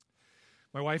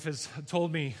My wife has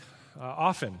told me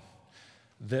often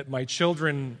that my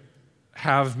children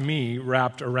have me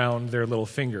wrapped around their little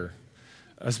finger,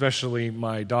 especially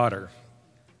my daughter.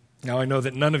 Now, I know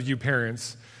that none of you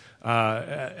parents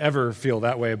ever feel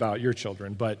that way about your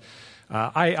children, but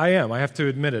I am. I have to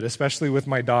admit it, especially with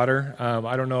my daughter.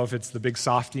 I don't know if it's the big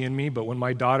softy in me, but when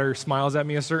my daughter smiles at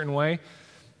me a certain way,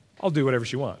 I'll do whatever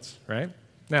she wants, right?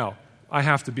 Now, I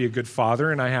have to be a good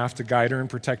father, and I have to guide her and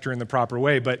protect her in the proper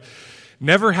way, but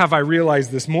never have I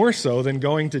realized this more so than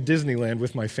going to Disneyland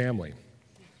with my family.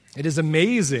 It is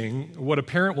amazing what a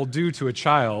parent will do to a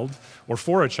child or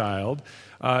for a child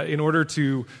in order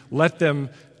to let them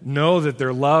know that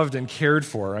they're loved and cared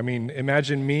for. I mean,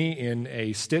 imagine me in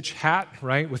a Stitch hat,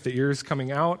 right, with the ears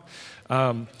coming out.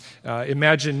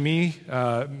 Imagine me,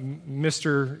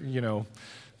 Mr.,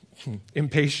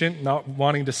 impatient, not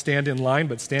wanting to stand in line,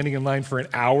 but standing in line for an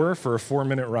hour for a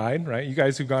 4-minute ride, right? You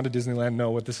guys who've gone to Disneyland know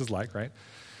what this is like, right?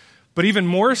 But even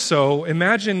more so,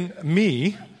 imagine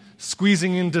me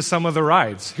squeezing into some of the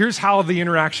rides. Here's how the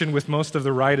interaction with most of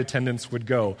the ride attendants would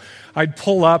go. I'd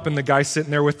pull up, and the guy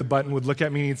sitting there with the button would look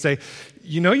at me, and he'd say,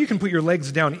 you can put your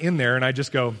legs down in there, and I'd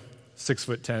just go,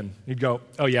 6'10". He'd go,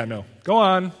 oh yeah, no, go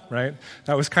on, right?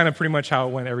 That was kind of pretty much how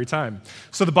it went every time.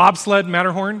 So the bobsled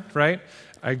Matterhorn, right?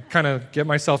 I kind of get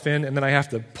myself in, and then I have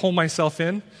to pull myself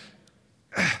in,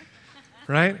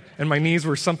 right? And my knees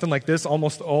were something like this,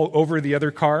 almost all over the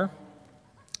other car.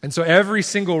 And so every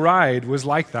single ride was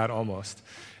like that almost.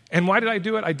 And why did I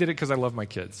do it? I did it because I love my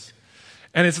kids.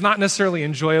 And it's not necessarily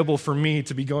enjoyable for me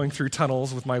to be going through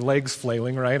tunnels with my legs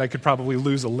flailing, right? I could probably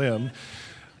lose a limb.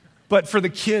 But for the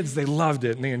kids, they loved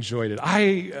it and they enjoyed it.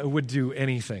 I would do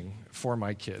anything for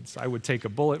my kids. I would take a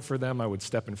bullet for them. I would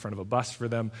step in front of a bus for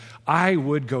them. I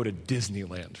would go to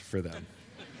Disneyland for them.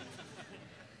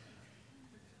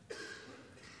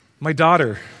 My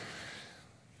daughter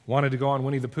wanted to go on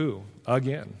Winnie the Pooh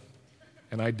again,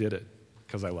 and I did it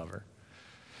because I love her.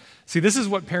 See, this is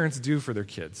what parents do for their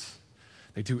kids.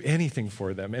 They do anything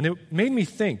for them. And it made me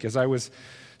think as I was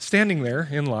standing there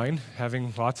in line,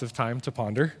 having lots of time to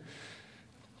ponder.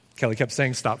 Kelly kept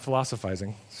saying, stop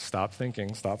philosophizing, stop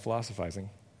thinking, stop philosophizing.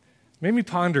 It made me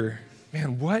ponder,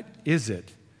 man, what is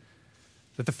it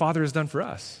that the Father has done for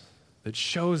us that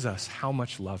shows us how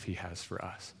much love he has for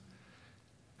us?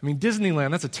 I mean,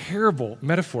 Disneyland, that's a terrible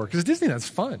metaphor because Disneyland's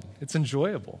fun. It's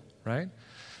enjoyable, right?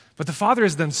 But the Father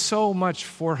has done so much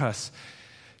for us.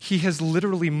 He has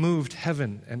literally moved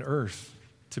heaven and earth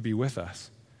to be with us.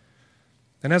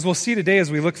 And as we'll see today as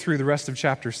we look through the rest of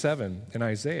chapter 7 in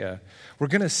Isaiah, we're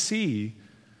going to see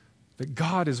that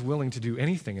God is willing to do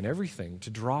anything and everything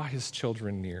to draw his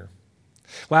children near.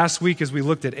 Last week as we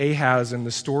looked at Ahaz and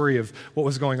the story of what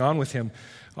was going on with him,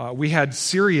 we had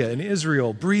Syria and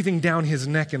Israel breathing down his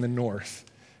neck in the north.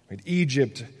 We had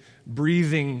Egypt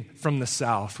breathing from the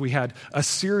south. We had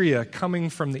Assyria coming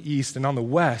from the east, and on the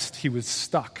west he was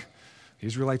stuck. The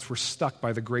Israelites were stuck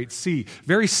by the Great Sea.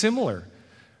 Very similar.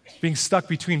 Being stuck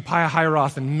between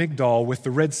Pi-hahiroth and Migdol with the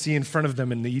Red Sea in front of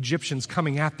them and the Egyptians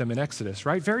coming at them in Exodus,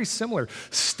 right? Very similar.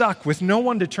 Stuck with no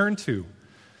one to turn to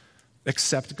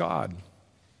except God.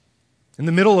 In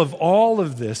the middle of all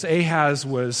of this, Ahaz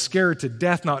was scared to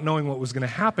death, not knowing what was going to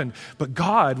happen, but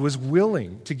God was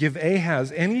willing to give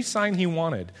Ahaz any sign he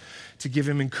wanted, to give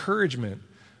him encouragement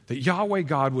that Yahweh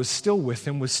God was still with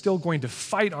him, was still going to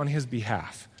fight on his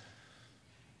behalf.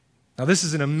 Now, this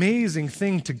is an amazing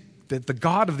thing that the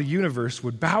God of the universe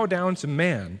would bow down to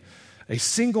man, a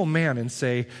single man, and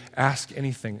say, ask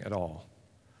anything at all.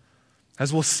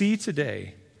 As we'll see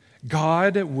today,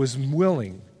 God was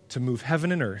willing to move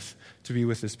heaven and earth to be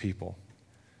with his people.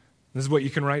 This is what you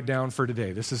can write down for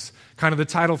today. This is kind of the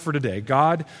title for today.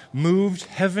 God moved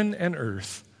heaven and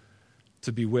earth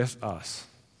to be with us.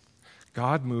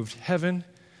 God moved heaven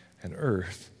and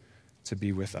earth to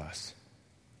be with us.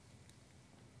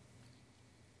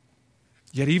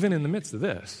 Yet even in the midst of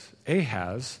this,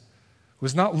 Ahaz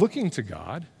was not looking to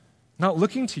God, not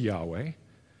looking to Yahweh,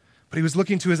 but he was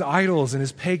looking to his idols and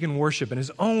his pagan worship and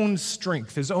his own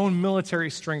strength, his own military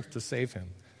strength to save him.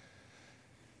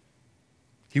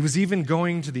 He was even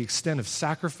going to the extent of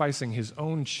sacrificing his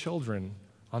own children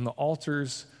on the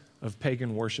altars of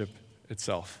pagan worship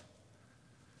itself.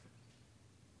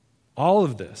 All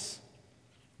of this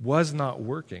was not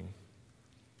working.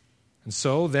 And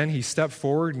so then he stepped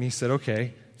forward and he said,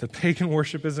 okay, the pagan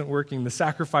worship isn't working, the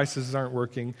sacrifices aren't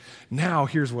working. Now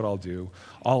here's what I'll do.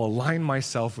 I'll align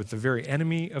myself with the very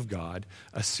enemy of God,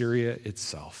 Assyria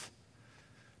itself.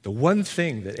 The one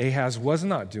thing that Ahaz was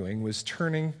not doing was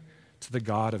turning to the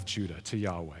God of Judah, to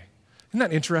Yahweh. Isn't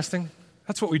that interesting?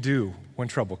 That's what we do when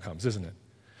trouble comes, isn't it?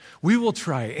 We will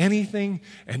try anything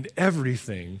and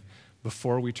everything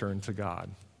before we turn to God.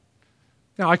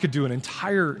 Now, I could do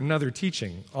another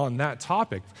teaching on that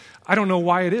topic. I don't know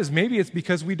why it is. Maybe it's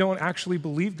because we don't actually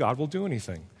believe God will do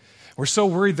anything. We're so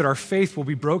worried that our faith will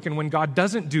be broken when God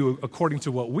doesn't do according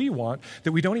to what we want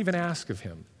that we don't even ask of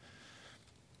him.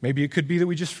 Maybe it could be that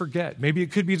we just forget. Maybe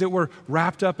it could be that we're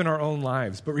wrapped up in our own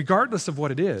lives. But regardless of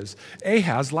what it is,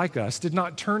 Ahaz, like us, did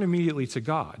not turn immediately to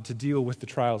God to deal with the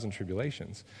trials and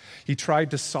tribulations. He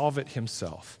tried to solve it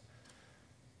himself.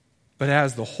 But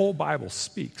as the whole Bible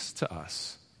speaks to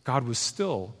us, God was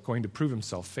still going to prove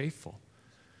himself faithful.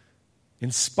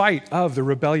 In spite of the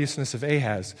rebelliousness of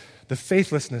Ahaz, the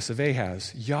faithlessness of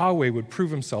Ahaz, Yahweh would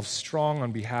prove himself strong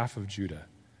on behalf of Judah.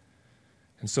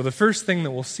 And so the first thing that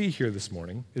we'll see here this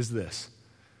morning is this,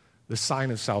 the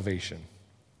sign of salvation.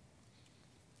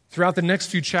 Throughout the next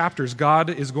few chapters, God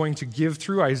is going to give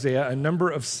through Isaiah a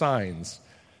number of signs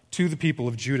to the people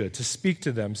of Judah to speak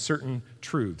to them certain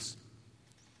truths.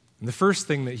 And the first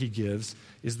thing that he gives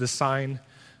is the sign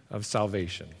of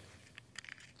salvation.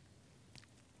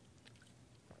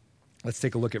 Let's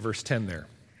take a look at verse 10 there.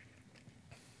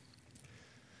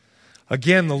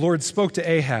 Again, the Lord spoke to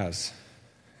Ahaz,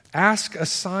 "Ask a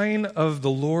sign of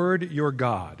the Lord your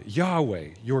God, Yahweh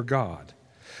your God.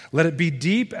 Let it be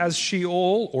deep as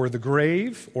Sheol or the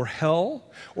grave or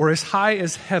hell or as high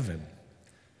as heaven."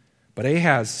 But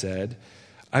Ahaz said,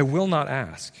 "I will not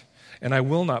ask, and I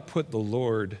will not put the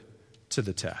Lord to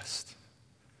the test."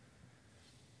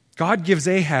 God gives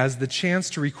Ahaz the chance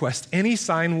to request any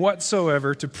sign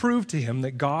whatsoever to prove to him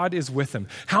that God is with him.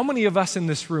 How many of us in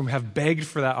this room have begged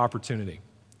for that opportunity?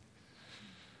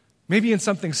 Maybe in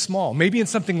something small, maybe in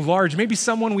something large, maybe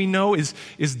someone we know is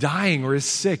dying or is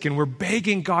sick, and we're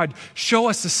begging God, show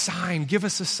us a sign, give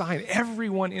us a sign.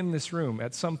 Everyone in this room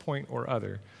at some point or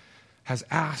other has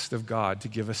asked of God to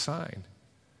give a sign.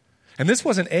 And this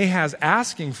wasn't Ahaz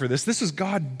asking for this. This was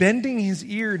God bending his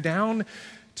ear down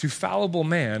to fallible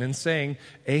man and saying,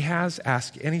 "Ahaz,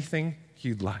 ask anything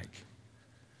you'd like."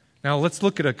 Now, let's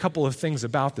look at a couple of things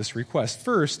about this request.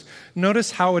 First,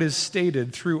 notice how it is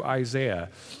stated through Isaiah.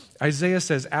 Isaiah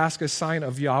says, "Ask a sign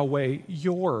of Yahweh,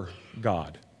 your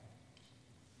God."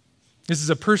 This is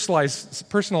a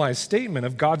personalized statement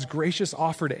of God's gracious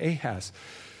offer to Ahaz.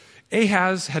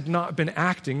 Ahaz had not been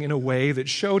acting in a way that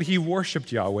showed he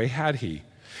worshiped Yahweh, had he?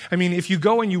 I mean, if you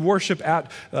go and you worship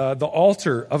at the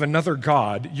altar of another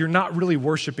god, you're not really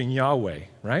worshiping Yahweh,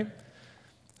 right?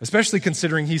 Especially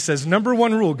considering he says, number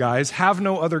one rule, guys, have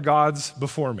no other gods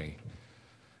before me.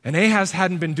 And Ahaz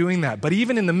hadn't been doing that. But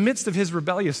even in the midst of his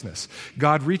rebelliousness,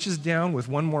 God reaches down with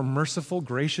one more merciful,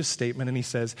 gracious statement, and he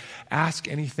says, "Ask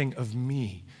anything of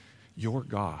me, your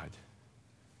God."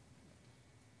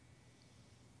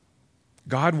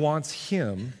 God wants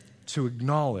him to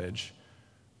acknowledge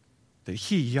that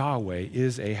he, Yahweh,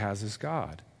 is Ahaz's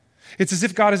God. It's as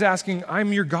if God is asking,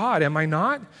 "I'm your God, am I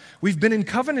not? We've been in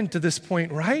covenant to this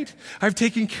point, right? I've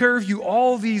taken care of you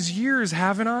all these years,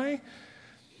 haven't I?"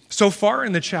 So far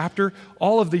in the chapter,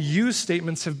 all of the you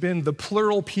statements have been the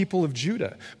plural people of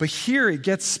Judah. But here it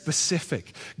gets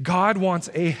specific. God wants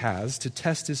Ahaz to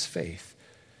test his faith.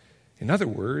 In other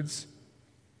words,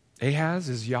 Ahaz,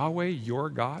 is Yahweh your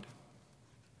God?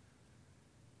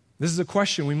 This is a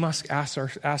question we must ask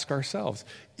ourselves.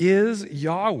 Is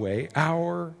Yahweh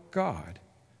our God?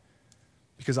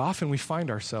 Because often we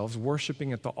find ourselves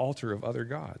worshiping at the altar of other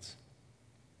gods.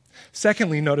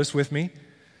 Secondly, notice with me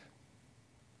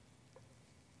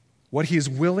what he is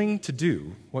willing to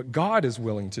do, what God is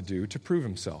willing to do to prove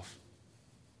himself.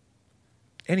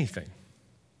 Anything.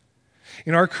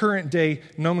 In our current day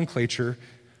nomenclature,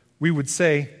 we would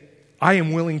say, "I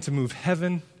am willing to move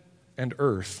heaven and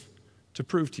earth to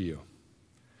prove to you."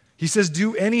 He says,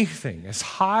 do anything, as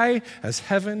high as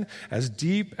heaven, as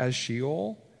deep as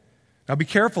Sheol. Now be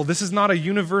careful, this is not a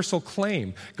universal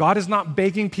claim. God is not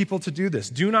begging people to do this.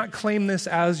 Do not claim this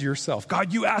as yourself.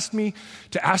 "God, you asked me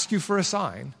to ask you for a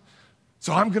sign,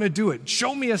 so I'm going to do it.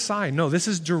 Show me a sign." No, this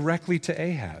is directly to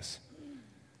Ahaz.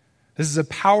 This is a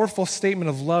powerful statement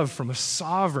of love from a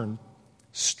sovereign,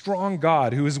 strong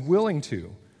God who is willing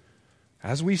to,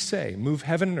 as we say, move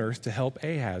heaven and earth to help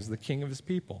Ahaz, the king of his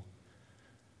people,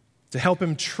 to help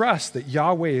him trust that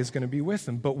Yahweh is going to be with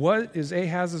him. But what is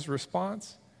Ahaz's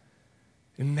response?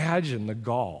 Imagine the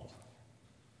gall.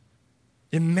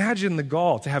 Imagine the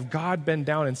gall to have God bend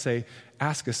down and say,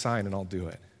 "Ask a sign and I'll do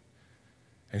it."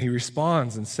 And he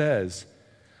responds and says,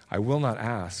 "I will not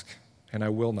ask and I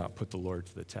will not put the Lord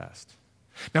to the test."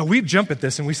 Now we jump at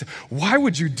this and we say, "Why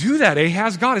would you do that,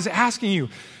 Ahaz? God is asking you."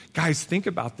 Guys, think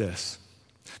about this.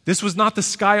 This was not the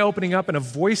sky opening up and a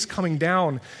voice coming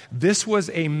down. This was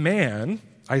a man,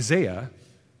 Isaiah,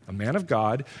 a man of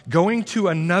God, going to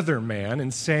another man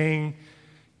and saying,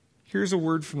 here's a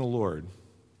word from the Lord.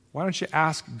 Why don't you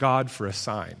ask God for a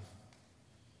sign?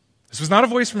 This was not a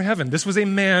voice from heaven. This was a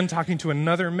man talking to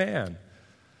another man.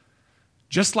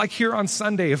 Just like here on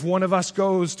Sunday, if one of us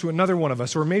goes to another one of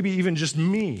us, or maybe even just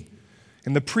me,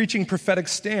 in the preaching prophetic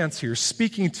stance here,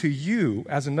 speaking to you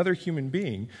as another human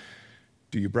being,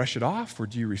 do you brush it off or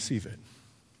do you receive it?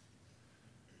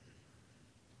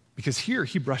 Because here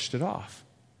he brushed it off.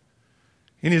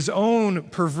 In his own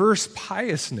perverse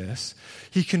piousness,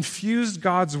 he confused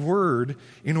God's word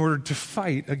in order to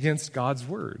fight against God's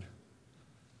word.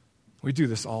 We do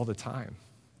this all the time.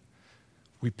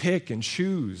 We pick and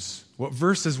choose what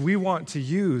verses we want to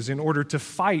use in order to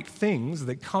fight things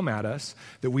that come at us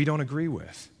that we don't agree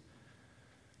with.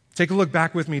 Take a look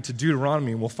back with me to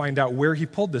Deuteronomy and we'll find out where he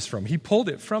pulled this from. He pulled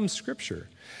it from Scripture.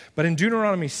 But in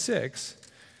Deuteronomy 6,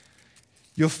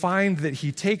 you'll find that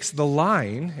he takes the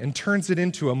line and turns it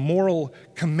into a moral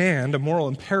command, a moral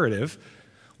imperative,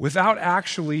 without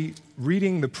actually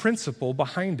reading the principle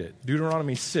behind it.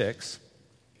 Deuteronomy 6.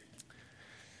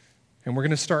 And we're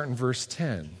going to start in verse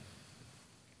 10.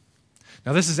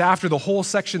 Now, this is after the whole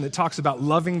section that talks about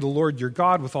loving the Lord your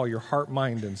God with all your heart,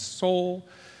 mind, and soul,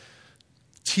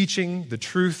 teaching the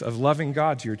truth of loving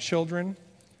God to your children.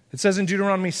 It says in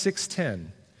Deuteronomy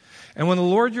 6:10, and when the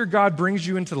Lord your God brings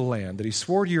you into the land that he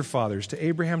swore to your fathers, to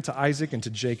Abraham, to Isaac, and to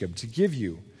Jacob, to give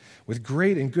you with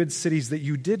great and good cities that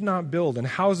you did not build, and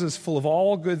houses full of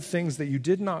all good things that you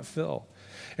did not fill,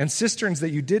 and cisterns that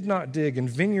you did not dig, and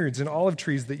vineyards and olive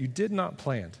trees that you did not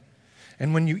plant.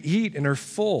 And when you eat and are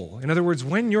full, in other words,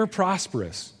 when you're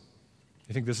prosperous,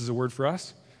 you think this is a word for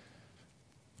us?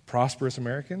 Prosperous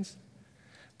Americans?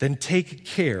 Then take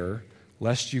care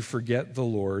lest you forget the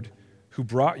Lord who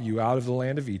brought you out of the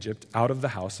land of Egypt, out of the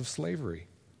house of slavery.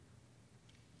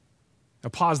 Now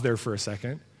pause there for a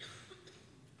second.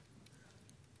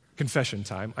 Confession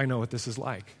time. I know what this is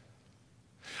like.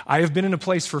 I have been in a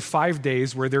place for 5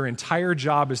 days where their entire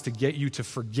job is to get you to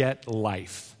forget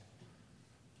life.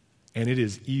 And it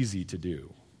is easy to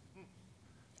do.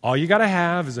 All you got to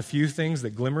have is a few things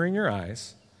that glimmer in your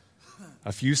eyes,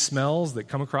 a few smells that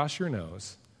come across your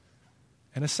nose,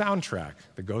 and a soundtrack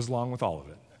that goes along with all of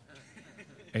it.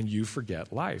 And you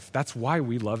forget life. That's why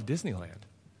we love Disneyland.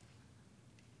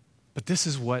 But this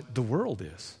is what the world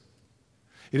is.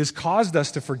 It has caused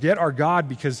us to forget our God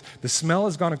because the smell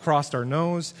has gone across our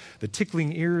nose, the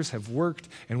tickling ears have worked,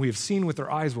 and we have seen with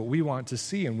our eyes what we want to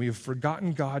see, and we have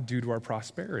forgotten God due to our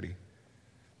prosperity.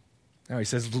 Now he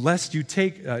says, lest you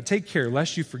take care,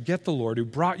 lest you forget the Lord who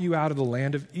brought you out of the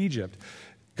land of Egypt.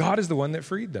 God is the one that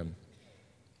freed them.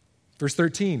 Verse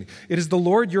 13, it is the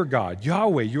Lord your God,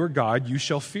 Yahweh your God, you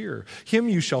shall fear. Him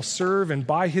you shall serve, and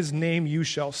by his name you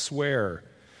shall swear.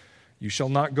 You shall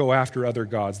not go after other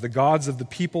gods, the gods of the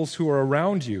peoples who are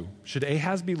around you. Should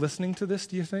Ahaz be listening to this,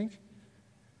 do you think?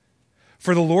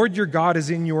 For the Lord your God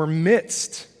is in your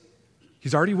midst.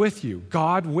 He's already with you,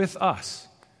 God with us.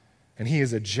 And he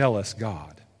is a jealous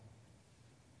God.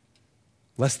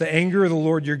 Lest the anger of the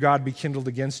Lord your God be kindled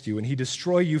against you, and he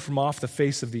destroy you from off the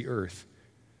face of the earth.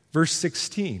 Verse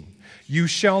 16, you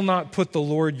shall not put the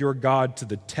Lord your God to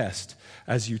the test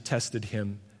as you tested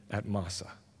him at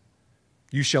Massah.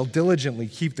 You shall diligently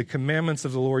keep the commandments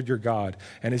of the Lord your God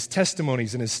and his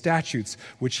testimonies and his statutes,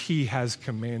 which he has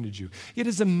commanded you. It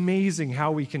is amazing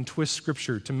how we can twist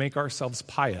Scripture to make ourselves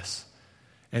pious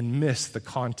and miss the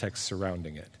context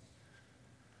surrounding it.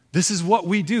 This is what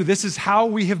we do. This is how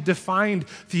we have defined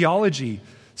theology,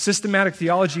 systematic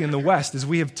theology in the West, is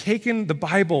we have taken the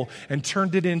Bible and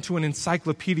turned it into an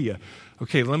encyclopedia.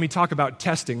 Okay, let me talk about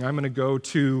testing. I'm going to go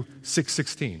to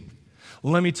 6:16.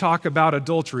 Let me talk about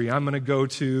adultery. I'm going to go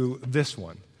to this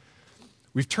one.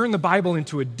 We've turned the Bible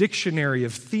into a dictionary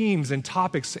of themes and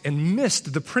topics and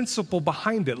missed the principle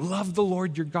behind it. Love the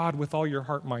Lord your God with all your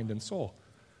heart, mind, and soul.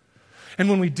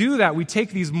 And when we do that, we take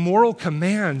these moral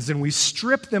commands and we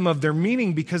strip them of their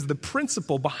meaning because the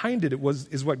principle behind it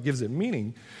is what gives it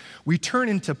meaning. We turn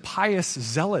into pious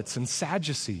zealots and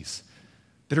Sadducees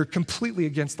that are completely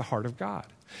against the heart of God.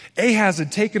 Ahaz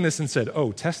had taken this and said,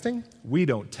 oh, testing? We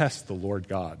don't test the Lord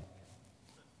God.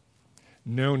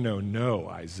 No, no, no,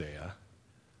 Isaiah.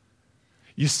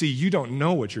 You see, you don't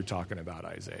know what you're talking about,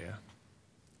 Isaiah.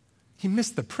 He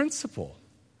missed the principle.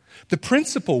 The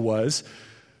principle was,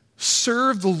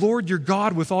 serve the Lord your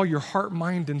God with all your heart,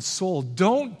 mind, and soul.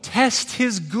 Don't test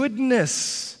his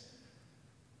goodness.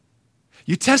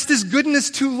 You test his goodness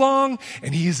too long,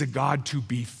 and he is a God to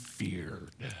be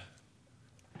feared.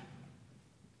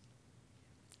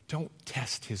 Don't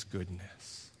test his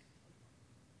goodness.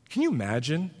 Can you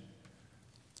imagine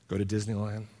Go to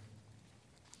Disneyland.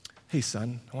 Hey,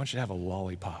 son, I want you to have a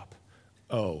lollipop.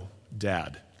 Oh,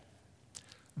 Dad,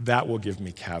 that will give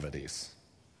me cavities.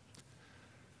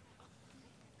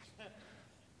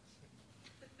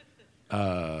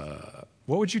 What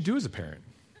would you do as a parent?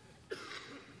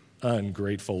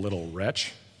 Ungrateful little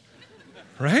wretch.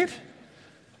 Right?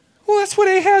 Well, that's what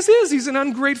Ahaz is. He's an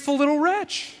ungrateful little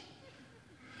wretch.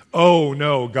 Oh,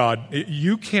 no, God,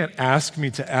 you can't ask me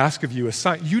to ask of you a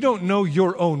sign. You don't know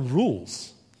your own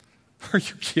rules. Are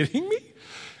you kidding me?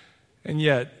 And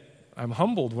yet, I'm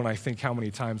humbled when I think how many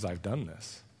times I've done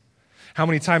this. How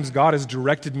many times God has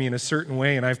directed me in a certain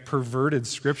way and I've perverted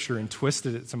Scripture and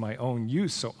twisted it to my own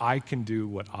use so I can do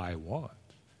what I want.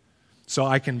 So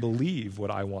I can believe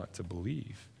what I want to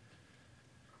believe.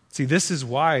 See, this is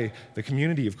why the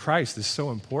community of Christ is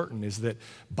so important, is that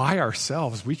by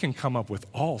ourselves we can come up with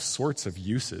all sorts of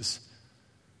uses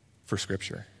for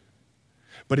Scripture.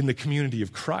 But in the community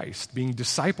of Christ, being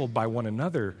discipled by one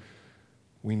another,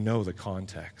 we know the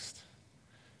context.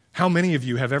 How many of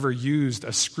you have ever used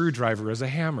a screwdriver as a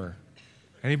hammer?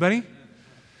 Anybody?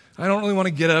 I don't really want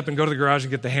to get up and go to the garage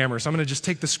and get the hammer, so I'm going to just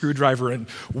take the screwdriver and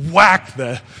whack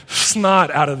the snot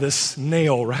out of this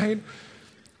nail, right?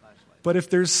 But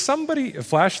if there's somebody, a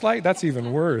flashlight, that's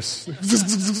even worse,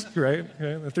 right?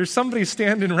 If there's somebody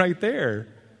standing right there,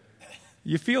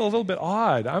 you feel a little bit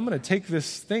odd. I'm going to take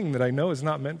this thing that I know is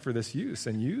not meant for this use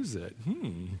and use it.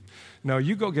 No,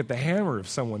 you go get the hammer if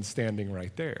someone's standing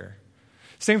right there.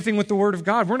 Same thing with the Word of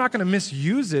God. We're not going to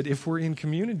misuse it if we're in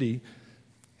community.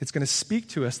 It's going to speak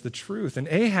to us the truth. And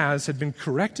Ahaz had been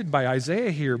corrected by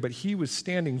Isaiah here, but he was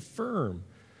standing firm.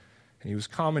 And he was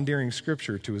commandeering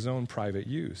Scripture to his own private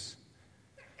use.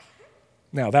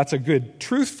 Now, that's a good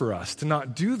truth for us to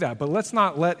not do that, but let's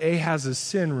not let Ahaz's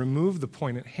sin remove the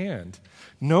point at hand.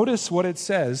 Notice what it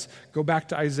says. Go back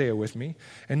to Isaiah with me,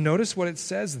 and notice what it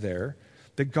says there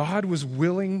that God was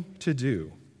willing to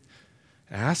do.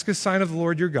 Ask a sign of the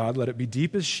Lord your God, let it be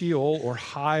deep as Sheol or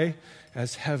high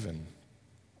as heaven.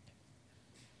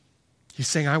 He's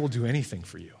saying, I will do anything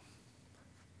for you.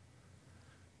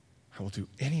 I will do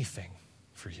anything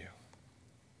for you.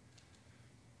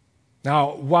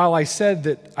 Now, while I said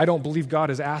that I don't believe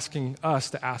God is asking us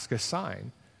to ask a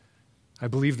sign, I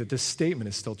believe that this statement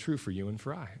is still true for you and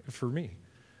for me.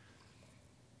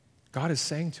 God is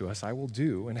saying to us, I will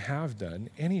do and have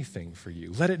done anything for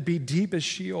you. Let it be deep as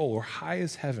Sheol or high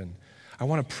as heaven. I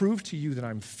want to prove to you that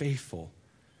I'm faithful.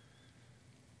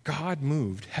 God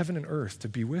moved heaven and earth to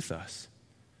be with us.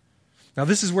 Now,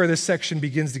 this is where this section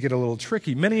begins to get a little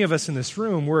tricky. Many of us in this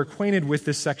room, we're acquainted with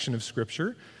this section of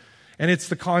Scripture. And it's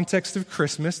the context of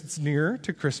Christmas. It's near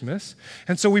to Christmas.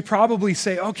 And so we probably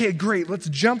say, okay, great, let's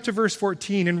jump to verse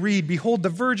 14 and read, behold, the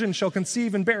virgin shall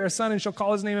conceive and bear a son and shall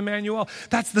call his name Emmanuel.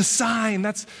 That's the sign.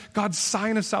 That's God's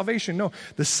sign of salvation. No,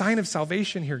 the sign of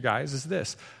salvation here, guys, is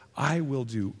this. I will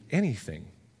do anything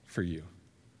for you.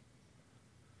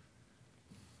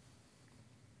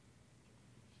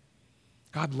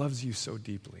 God loves you so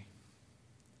deeply.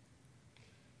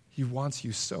 He wants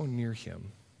you so near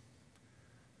him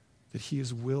that he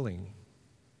is willing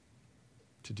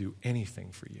to do anything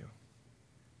for you.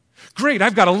 Great,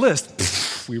 I've got a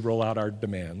list. We roll out our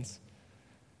demands.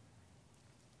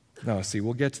 No, see,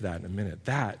 we'll get to that in a minute.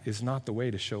 That is not the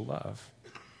way to show love.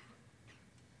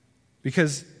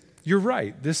 Because you're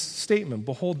right, this statement,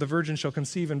 behold, the virgin shall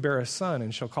conceive and bear a son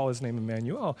and shall call his name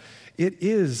Emmanuel, it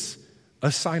is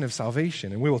a sign of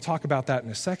salvation, and we will talk about that in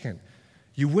a second.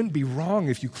 You wouldn't be wrong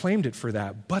if you claimed it for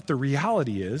that, but the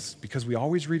reality is, because we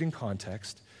always read in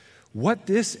context, what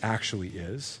this actually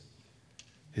is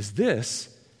this,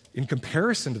 in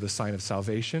comparison to the sign of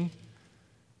salvation,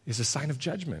 is a sign of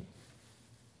judgment.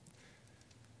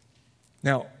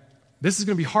 Now, this is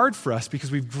going to be hard for us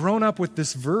because we've grown up with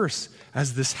this verse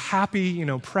as this happy,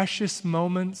 precious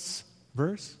moments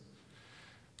verse.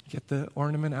 Get the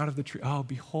ornament out of the tree. Oh,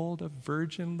 behold, a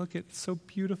virgin. Look, it's so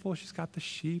beautiful. She's got the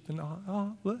sheep and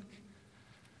oh, look.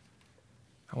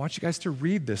 I want you guys to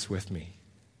read this with me.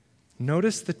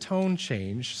 Notice the tone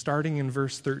change starting in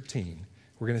verse 13.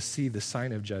 We're going to see the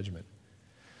sign of judgment.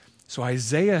 So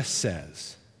Isaiah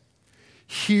says,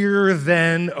 hear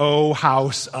then, O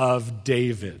house of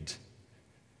David.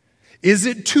 Is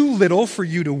it too little for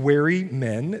you to weary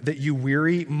men that you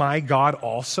weary my God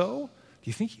also? Do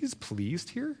you think he's pleased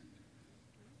here?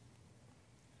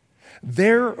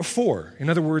 Therefore, in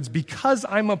other words, because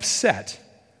I'm upset,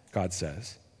 God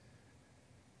says,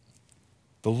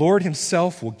 the Lord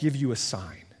himself will give you a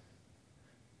sign.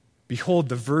 Behold,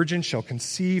 the virgin shall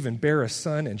conceive and bear a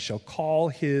son and shall call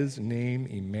his name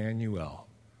Emmanuel.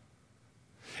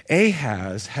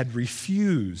 Ahaz had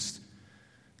refused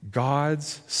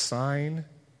God's sign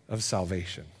of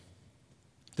salvation.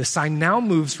 The sign now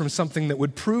moves from something that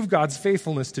would prove God's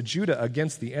faithfulness to Judah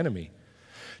against the enemy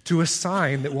to a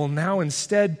sign that will now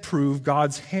instead prove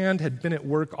God's hand had been at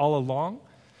work all along.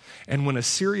 And when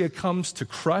Assyria comes to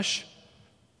crush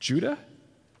Judah,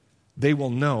 they will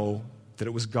know that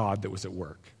it was God that was at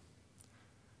work.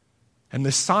 And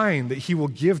the sign that he will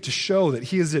give to show that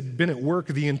he has been at work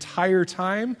the entire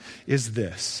time is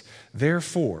this: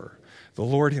 therefore, the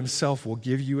Lord himself will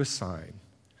give you a sign.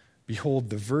 Behold,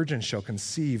 the virgin shall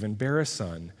conceive and bear a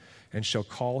son, and shall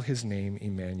call his name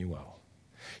Emmanuel.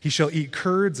 He shall eat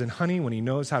curds and honey when he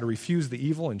knows how to refuse the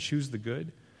evil and choose the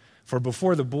good. For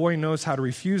before the boy knows how to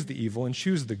refuse the evil and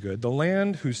choose the good, the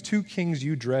land whose two kings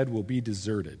you dread will be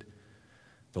deserted.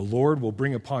 The Lord will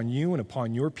bring upon you and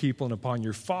upon your people and upon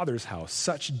your father's house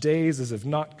such days as have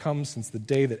not come since the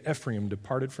day that Ephraim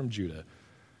departed from Judah,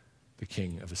 the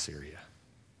king of Assyria.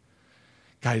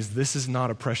 Guys, this is not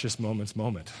a precious moments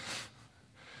moment.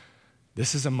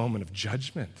 This is a moment of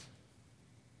judgment.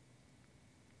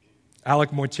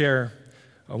 Alec Mortier,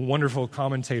 a wonderful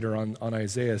commentator on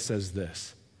Isaiah, says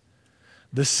this: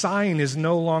 the sign is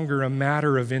no longer a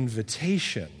matter of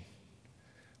invitation,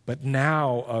 but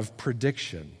now of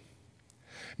prediction.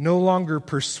 No longer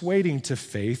persuading to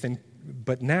faith,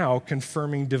 but now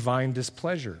confirming divine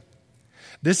displeasure.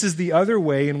 This is the other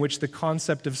way in which the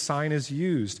concept of sign is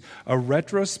used, a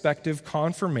retrospective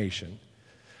confirmation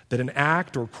that an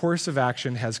act or course of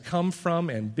action has come from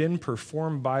and been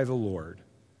performed by the Lord.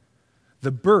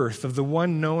 The birth of the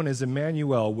one known as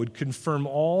Emmanuel would confirm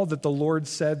all that the Lord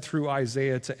said through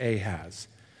Isaiah to Ahaz,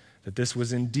 that this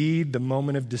was indeed the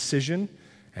moment of decision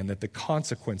and that the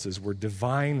consequences were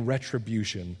divine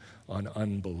retribution on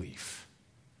unbelief.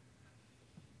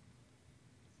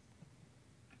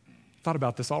 Thought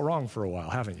about this all wrong for a while,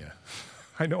 haven't you?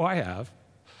 I know I have.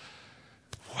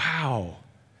 Wow.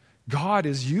 God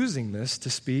is using this to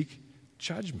speak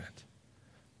judgment.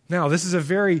 Now, this is a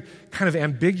very kind of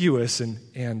ambiguous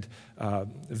and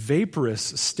vaporous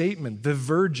statement. The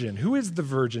virgin. Who is the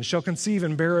virgin? Shall conceive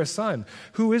and bear a son.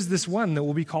 Who is this one that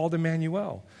will be called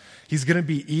Emmanuel? He's going to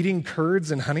be eating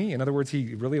curds and honey. In other words,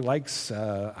 he really likes,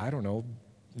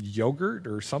 yogurt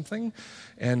or something.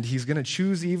 And he's going to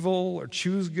choose evil or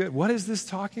choose good. What is this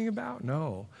talking about?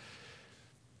 No.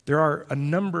 There are a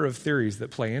number of theories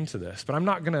that play into this, but I'm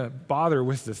not going to bother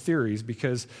with the theories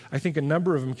because I think a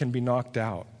number of them can be knocked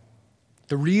out.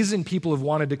 The reason people have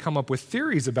wanted to come up with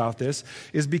theories about this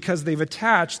is because they've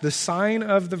attached the sign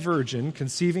of the virgin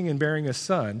conceiving and bearing a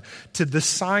son to the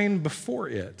sign before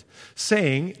it,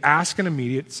 saying, ask an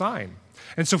immediate sign.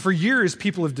 And so for years,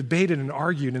 people have debated and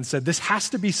argued and said, this has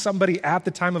to be somebody at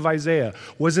the time of Isaiah.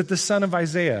 Was it the son of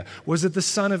Isaiah? Was it the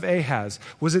son of Ahaz?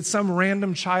 Was it some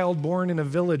random child born in a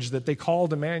village that they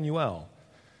called Emmanuel?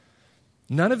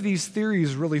 None of these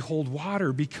theories really hold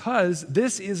water because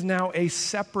this is now a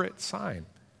separate sign.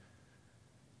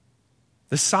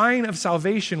 The sign of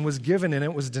salvation was given and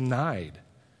it was denied.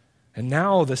 And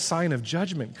now the sign of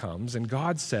judgment comes, and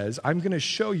God says, I'm going to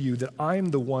show you that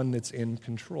I'm the one that's in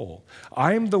control.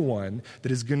 I'm the one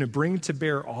that is going to bring to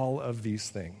bear all of these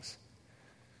things.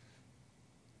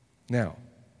 Now,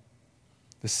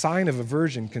 the sign of a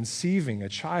virgin conceiving a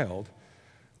child,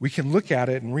 we can look at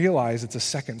it and realize it's a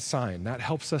second sign. That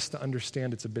helps us to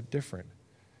understand it's a bit different.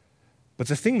 But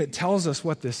the thing that tells us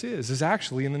what this is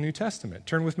actually in the New Testament.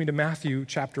 Turn with me to Matthew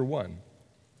chapter 1.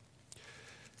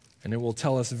 And it will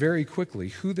tell us very quickly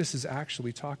who this is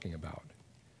actually talking about.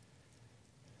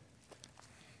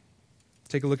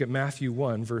 Take a look at Matthew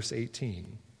 1, verse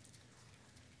 18.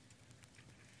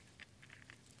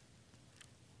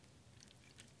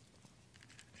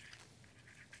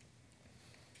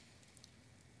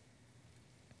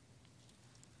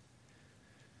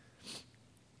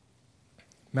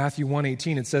 Matthew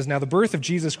 1:18, it says, "Now the birth of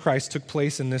Jesus Christ took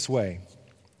place in this way.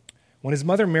 When his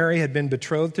mother Mary had been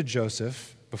betrothed to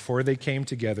Joseph, before they came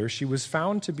together, she was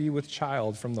found to be with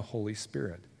child from the Holy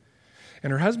Spirit.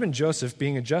 And her husband Joseph,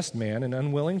 being a just man and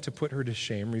unwilling to put her to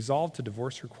shame, resolved to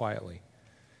divorce her quietly.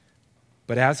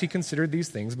 But as he considered these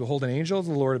things, behold, an angel of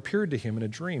the Lord appeared to him in a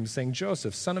dream, saying,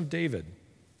 Joseph, son of David,"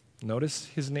 notice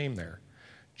his name there,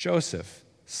 "Joseph,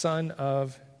 son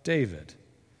of David,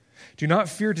 do not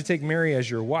fear to take Mary as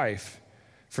your wife,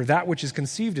 for that which is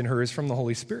conceived in her is from the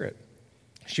Holy Spirit.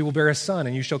 She will bear a son,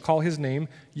 and you shall call his name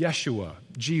Yeshua,"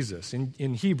 Jesus.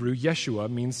 In Hebrew, Yeshua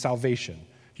means salvation.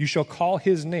 You shall call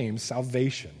his name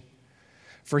salvation,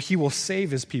 for he will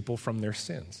save his people from their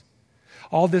sins.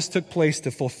 All this took place to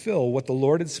fulfill what the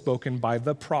Lord had spoken by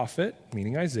the prophet,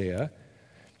 meaning Isaiah.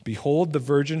 "Behold, the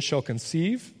virgin shall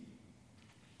conceive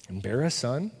and bear a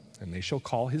son, and they shall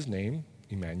call his name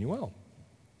Emmanuel.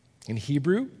 In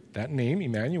Hebrew, that name,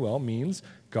 Emmanuel, means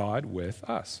God with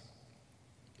us.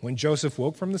 When Joseph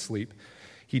woke from the sleep,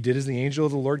 he did as the angel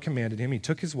of the Lord commanded him. He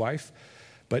took his wife,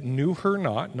 but knew her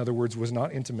not, in other words, was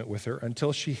not intimate with her,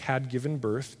 until she had given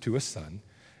birth to a son,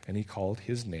 and he called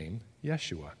his name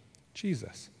Yeshua,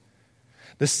 Jesus.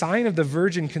 The sign of the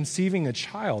virgin conceiving a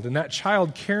child, and that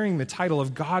child carrying the title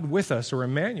of God with us, or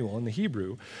Emmanuel in the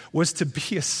Hebrew, was to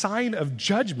be a sign of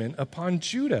judgment upon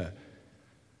Judah.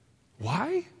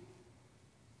 Why?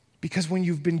 Because when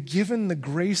you've been given the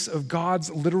grace of God's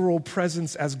literal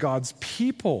presence as God's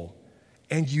people,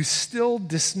 and you still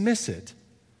dismiss it,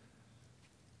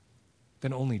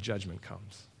 then only judgment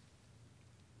comes.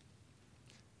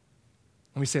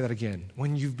 Let me say that again.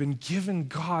 When you've been given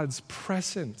God's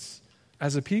presence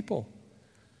as a people,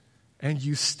 and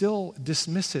you still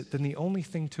dismiss it, then the only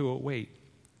thing to await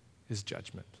is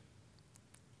judgment.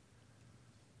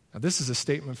 Now, this is a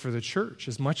statement for the church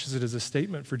as much as it is a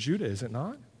statement for Judah, is it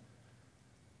not?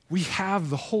 We have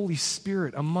the Holy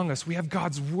Spirit among us. We have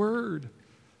God's Word.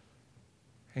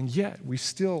 And yet, we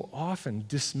still often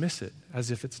dismiss it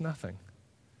as if it's nothing.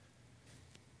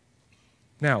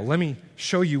 Now, let me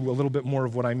show you a little bit more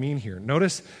of what I mean here.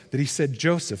 Notice that he said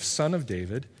Joseph, son of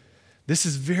David. This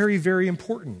is very, very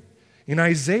important. In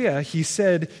Isaiah, he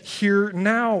said, "Hear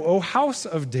now, O house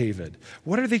of David."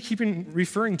 What are they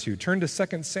referring to? Turn to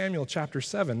 2 Samuel chapter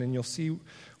 7, and you'll see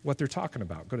what they're talking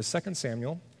about. Go to 2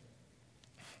 Samuel.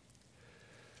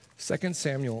 2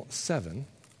 Samuel 7,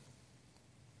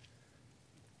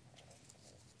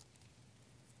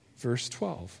 verse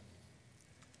 12.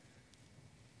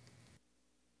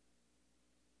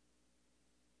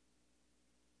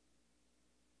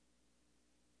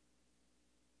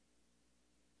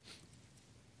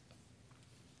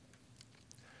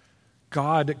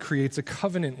 God creates a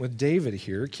covenant with David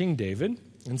here, King David.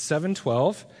 In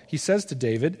 7:12, he says to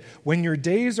David, "When your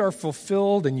days are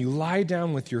fulfilled and you lie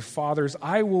down with your fathers,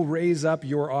 I will raise up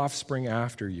your offspring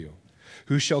after you,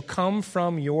 who shall come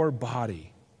from your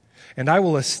body, and I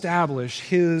will establish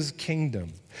his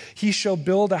kingdom. He shall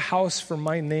build a house for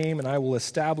my name, and I will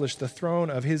establish the throne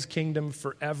of his kingdom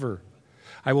forever.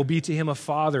 I will be to him a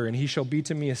father, and he shall be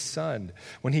to me a son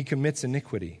when he commits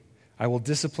iniquity. I will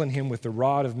discipline him with the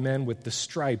rod of men, with the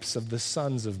stripes of the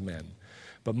sons of men.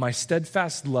 But my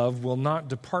steadfast love will not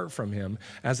depart from him,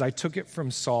 as I took it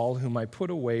from Saul, whom I put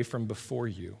away from before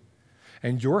you.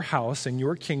 And your house and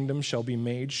your kingdom shall be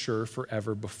made sure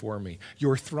forever before me.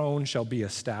 Your throne shall be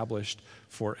established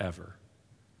forever."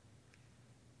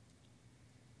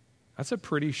 That's a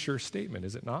pretty sure statement,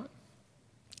 is it not?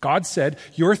 God said,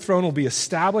 your throne will be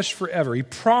established forever. He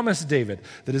promised David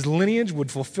that his lineage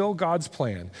would fulfill God's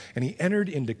plan, and he entered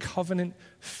into covenant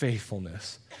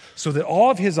faithfulness so that all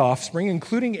of his offspring,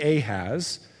 including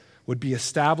Ahaz, would be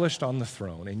established on the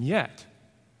throne. And yet,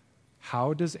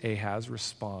 how does Ahaz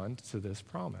respond to this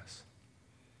promise?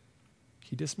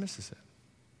 He dismisses it.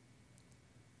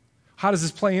 How does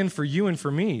this play in for you and for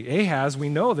me? Ahaz, we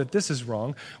know that this is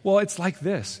wrong. Well, it's like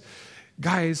this.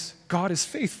 Guys, God is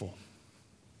faithful.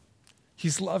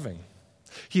 He's loving.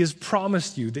 He has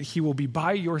promised you that he will be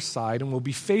by your side and will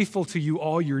be faithful to you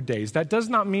all your days. That does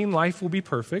not mean life will be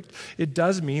perfect. It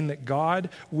does mean that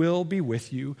God will be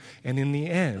with you, and in the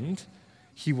end,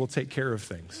 he will take care of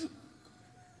things.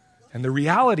 And the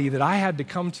reality that I had to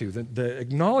come to, the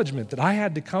acknowledgement that I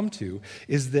had to come to,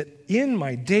 is that in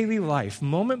my daily life,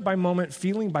 moment by moment,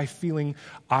 feeling by feeling,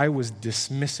 I was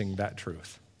dismissing that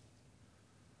truth.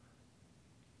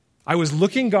 I was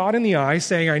looking God in the eye,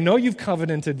 saying, I know you've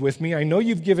covenanted with me. I know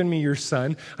you've given me your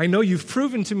son. I know you've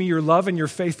proven to me your love and your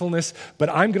faithfulness, but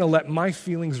I'm going to let my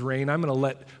feelings reign. I'm going to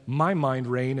let my mind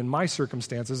reign and my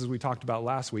circumstances, as we talked about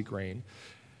last week, reign.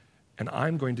 And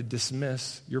I'm going to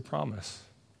dismiss your promise.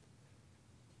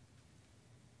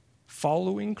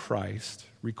 Following Christ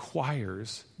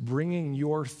requires bringing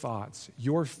your thoughts,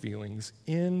 your feelings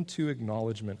into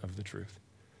acknowledgement of the truth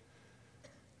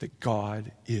that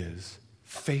God is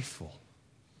faithful.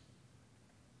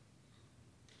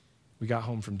 We got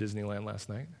home from Disneyland last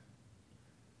night,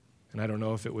 and I don't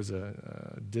know if it was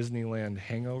a Disneyland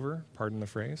hangover, pardon the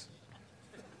phrase,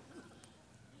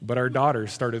 but our daughter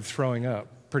started throwing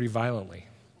up pretty violently.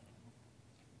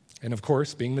 And of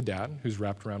course, being the dad who's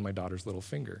wrapped around my daughter's little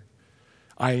finger,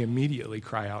 I immediately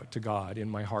cry out to God in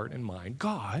my heart and mind,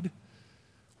 God,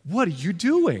 what are you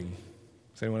doing?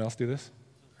 Does anyone else do this?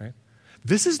 Right?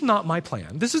 This is not my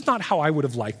plan. This is not how I would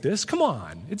have liked this. Come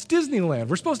on. It's Disneyland.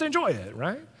 We're supposed to enjoy it,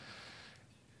 right?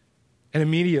 And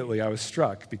immediately I was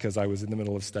struck, because I was in the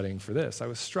middle of studying for this, I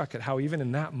was struck at how even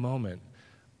in that moment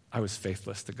I was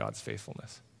faithless to God's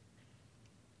faithfulness.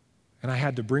 And I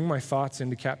had to bring my thoughts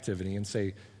into captivity and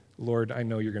say, Lord, I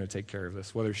know you're going to take care of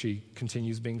this. Whether she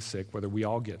continues being sick, whether we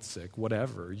all get sick,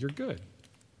 whatever, you're good.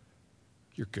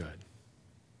 You're good.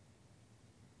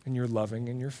 And you're loving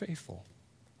and you're faithful.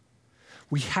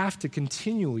 We have to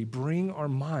continually bring our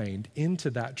mind into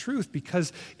that truth,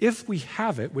 because if we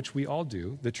have it, which we all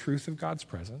do, the truth of God's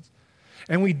presence,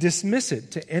 and we dismiss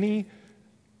it to any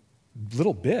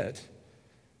little bit,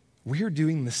 we are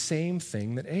doing the same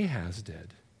thing that Ahaz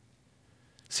did.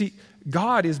 See,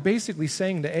 God is basically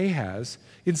saying to Ahaz,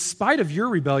 in spite of your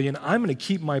rebellion, I'm going to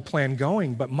keep my plan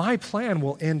going, but my plan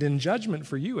will end in judgment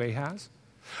for you, Ahaz.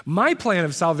 My plan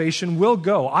of salvation will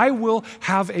go. I will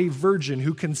have a virgin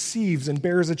who conceives and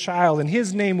bears a child, and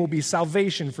his name will be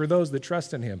salvation for those that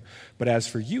trust in him. But as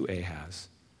for you, Ahaz,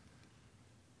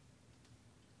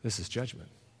 this is judgment.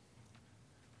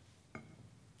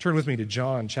 Turn with me to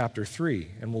John chapter 3,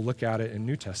 and we'll look at it in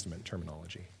New Testament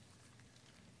terminology.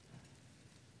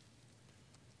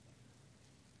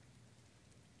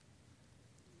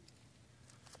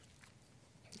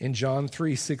 In John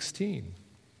 3:16,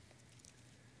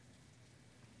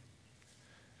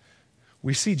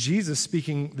 we see Jesus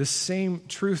speaking the same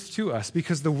truth to us,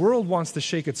 because the world wants to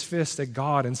shake its fist at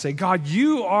God and say, God,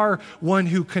 you are one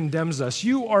who condemns us.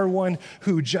 You are one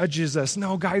who judges us.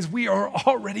 No, guys, we are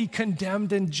already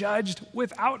condemned and judged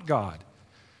without God.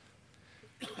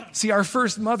 See, our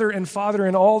first mother and father,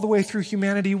 and all the way through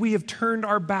humanity, we have turned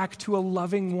our back to a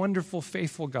loving, wonderful,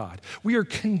 faithful God. We are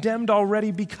condemned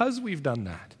already because we've done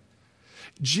that.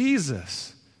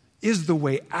 Jesus is the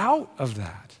way out of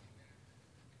that.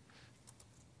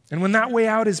 And when that way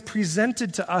out is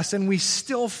presented to us and we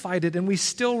still fight it and we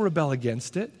still rebel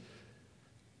against it,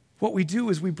 what we do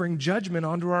is we bring judgment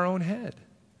onto our own head.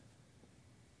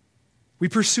 We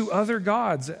pursue other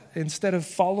gods instead of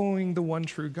following the one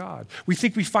true God. We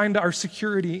think we find our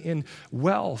security in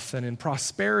wealth and in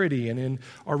prosperity and in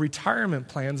our retirement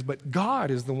plans, but God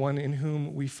is the one in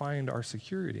whom we find our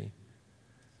security.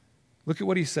 Look at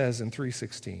what he says in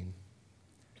 3:16.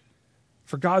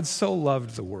 For God so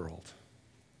loved the world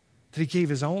that he gave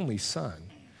his only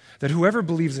Son, that whoever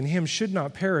believes in him should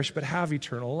not perish but have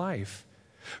eternal life.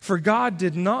 For God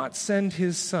did not send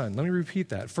his Son. Let me repeat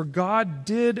that. For God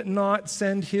did not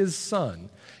send his Son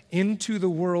into the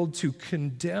world to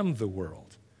condemn the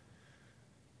world,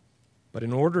 but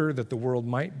in order that the world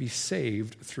might be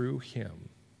saved through him.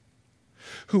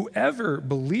 Whoever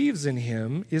believes in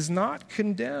him is not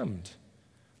condemned,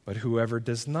 but whoever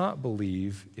does not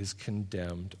believe is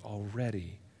condemned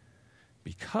already,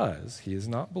 because he has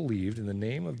not believed in the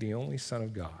name of the only Son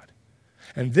of God.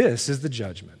 And this is the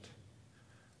judgment.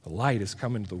 The light has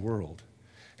come into the world,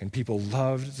 and people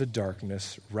loved the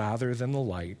darkness rather than the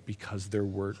light because their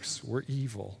works were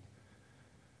evil.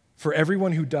 For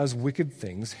everyone who does wicked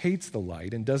things hates the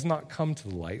light and does not come to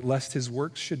the light, lest his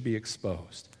works should be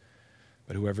exposed.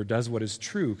 But whoever does what is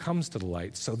true comes to the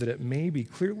light, so that it may be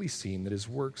clearly seen that his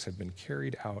works have been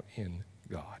carried out in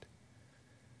God.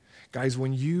 Guys,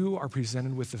 when you are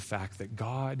presented with the fact that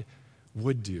God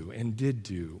would do and did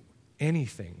do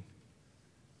anything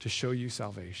to show you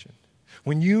salvation,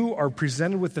 when you are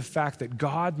presented with the fact that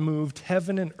God moved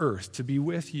heaven and earth to be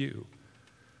with you,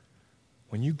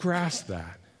 when you grasp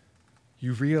that,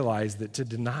 you realize that to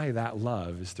deny that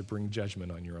love is to bring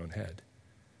judgment on your own head.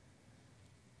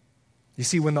 You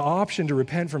see, when the option to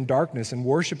repent from darkness and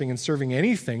worshiping and serving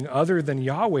anything other than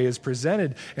Yahweh is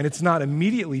presented and it's not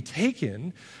immediately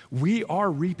taken, we are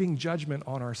reaping judgment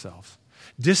on ourselves,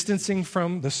 distancing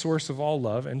from the source of all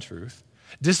love and truth,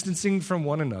 distancing from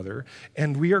one another,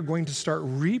 and we are going to start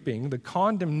reaping the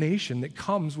condemnation that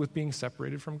comes with being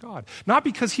separated from God. Not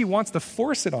because he wants to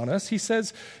force it on us. He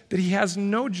says that he has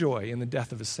no joy in the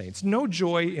death of his saints, no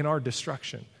joy in our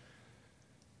destruction.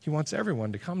 He wants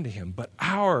everyone to come to him, but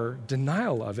our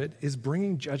denial of it is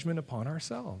bringing judgment upon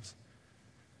ourselves.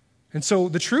 And so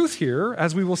the truth here,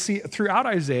 as we will see throughout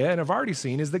Isaiah and have already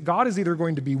seen, is that God is either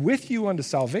going to be with you unto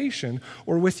salvation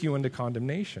or with you unto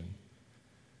condemnation.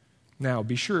 Now,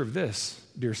 be sure of this,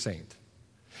 dear saint.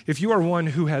 If you are one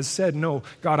who has said, no,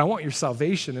 God, I want your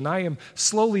salvation, and I am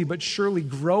slowly but surely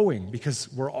growing,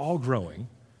 because we're all growing,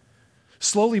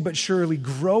 slowly but surely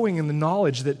growing in the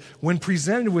knowledge that when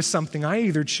presented with something, I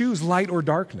either choose light or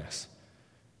darkness.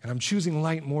 And I'm choosing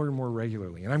light more and more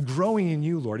regularly. And I'm growing in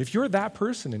you, Lord. If you're that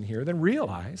person in here, then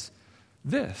realize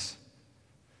this.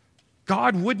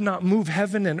 God would not move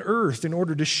heaven and earth in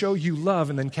order to show you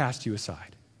love and then cast you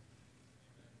aside.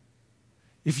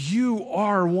 If you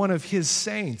are one of his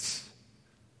saints,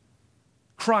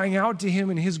 crying out to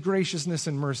him in his graciousness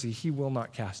and mercy, he will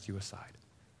not cast you aside.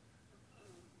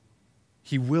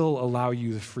 He will allow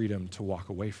you the freedom to walk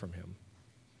away from him.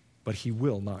 but he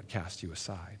will not cast you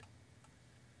aside.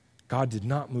 God did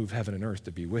not move heaven and earth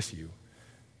to be with you,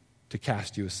 to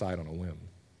cast you aside on a whim.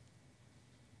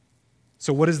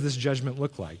 So what does this judgment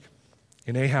look like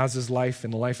in Ahaz's life,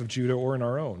 in the life of Judah, or in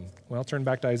our own? Well, turn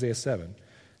back to Isaiah 7,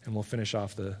 and we'll finish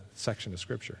off the section of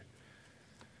Scripture.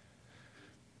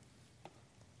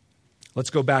 Let's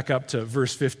go back up to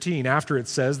verse 15. After it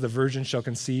says, the virgin shall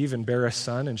conceive and bear a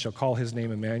son and shall call his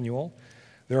name Emmanuel,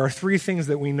 there are three things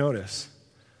that we notice.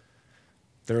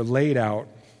 They're laid out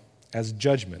as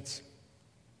judgments,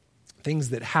 things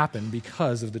that happen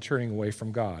because of the turning away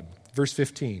from God. Verse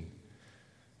 15,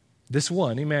 this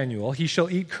one, Emmanuel, he shall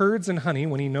eat curds and honey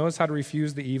when he knows how to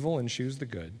refuse the evil and choose the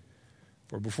good.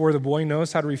 For before the boy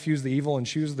knows how to refuse the evil and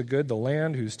choose the good, the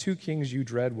land whose two kings you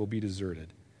dread will be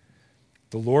deserted.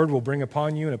 The Lord will bring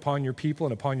upon you and upon your people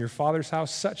and upon your father's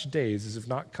house such days as have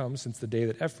not come since the day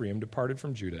that Ephraim departed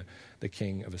from Judah, the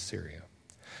king of Assyria.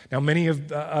 Now, many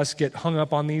of us get hung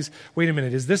up on these. Wait a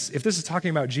minute, if this is talking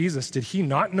about Jesus, did he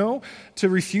not know to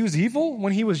refuse evil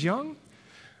when he was young?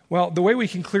 Well, the way we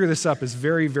can clear this up is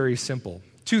very, very simple.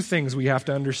 Two things we have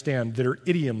to understand that are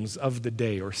idioms of the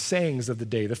day or sayings of the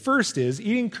day. The first is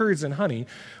eating curds and honey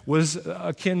was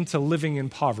akin to living in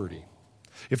poverty.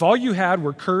 If all you had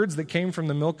were curds that came from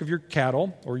the milk of your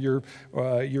cattle or your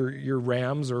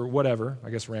rams or whatever,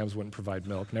 I guess rams wouldn't provide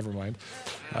milk, never mind.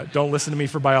 Don't listen to me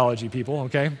for biology, people,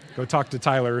 okay? Go talk to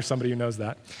Tyler or somebody who knows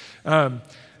that.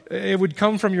 It would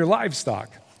come from your livestock.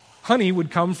 Honey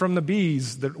would come from the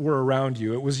bees that were around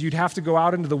you. You'd have to go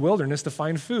out into the wilderness to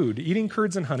find food. Eating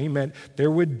curds and honey meant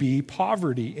there would be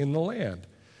poverty in the land.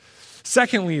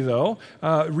 Secondly, though,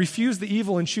 refuse the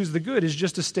evil and choose the good is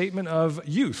just a statement of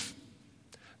youth.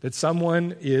 That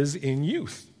someone is in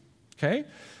youth, okay?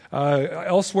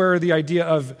 Elsewhere, the idea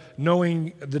of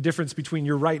knowing the difference between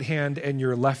your right hand and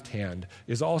your left hand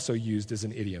is also used as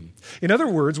an idiom. In other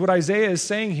words, what Isaiah is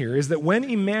saying here is that when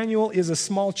Emmanuel is a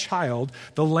small child,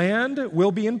 the land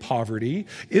will be in poverty,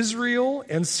 Israel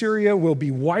and Syria will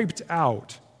be wiped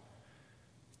out,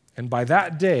 and by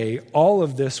that day, all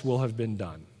of this will have been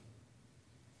done.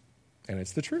 And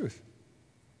it's the truth.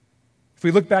 If we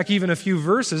look back even a few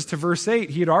verses to verse 8,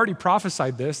 he had already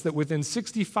prophesied this, that within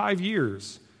 65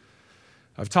 years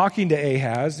of talking to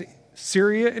Ahaz,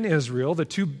 Syria and Israel, the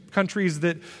two countries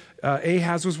that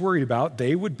Ahaz was worried about,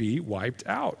 they would be wiped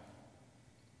out.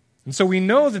 And so we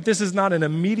know that this is not an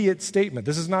immediate statement.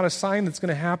 This is not a sign that's going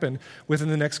to happen within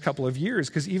the next couple of years,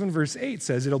 because even verse 8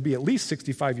 says it'll be at least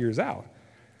 65 years out.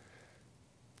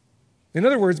 In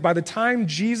other words, by the time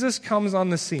Jesus comes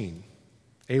on the scene,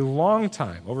 a long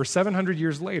time, over 700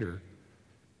 years later,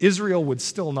 Israel would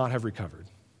still not have recovered.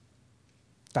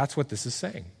 That's what this is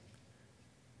saying.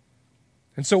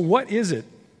 And so what is it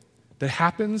that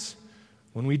happens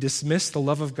when we dismiss the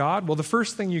love of God? Well, the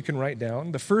first thing you can write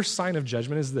down, the first sign of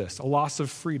judgment is this: a loss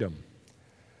of freedom.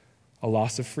 A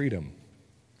loss of freedom.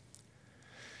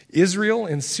 Israel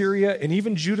and Syria and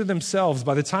even Judah themselves,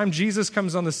 by the time Jesus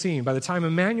comes on the scene, by the time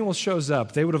Emmanuel shows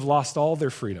up, they would have lost all their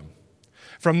freedom.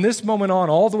 From this moment on,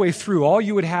 all the way through, all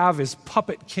you would have is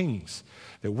puppet kings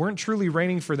that weren't truly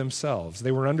reigning for themselves.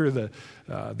 They were under the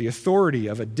authority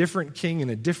of a different king in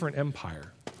a different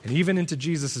empire. And even into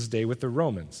Jesus' day with the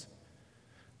Romans,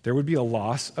 there would be a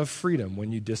loss of freedom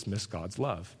when you dismiss God's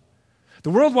love. The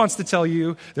world wants to tell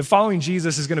you that following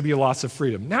Jesus is going to be a loss of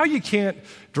freedom. Now you can't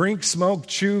drink, smoke,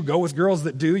 chew, go with girls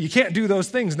that do. You can't do those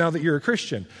things now that you're a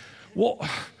Christian. Well,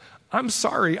 I'm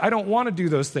sorry, I don't want to do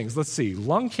those things. Let's see,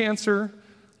 lung cancer,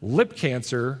 lip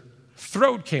cancer,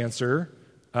 throat cancer,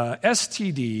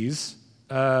 STDs,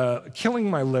 killing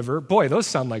my liver. Boy, those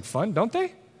sound like fun, don't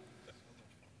they?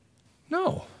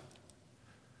 No.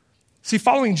 See,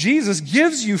 following Jesus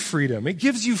gives you freedom. It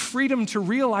gives you freedom to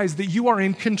realize that you are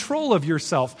in control of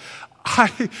yourself.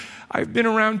 I've been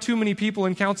around too many people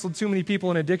and counseled too many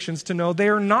people in addictions to know they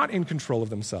are not in control of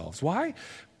themselves. Why?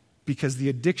 Because the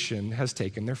addiction has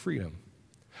taken their freedom.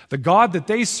 The God that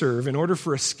they serve, in order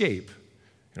to escape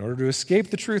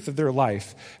the truth of their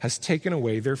life, has taken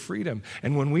away their freedom.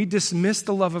 And when we dismiss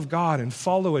the love of God and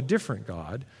follow a different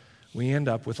God, we end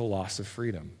up with a loss of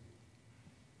freedom.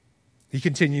 He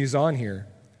continues on here.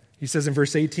 He says in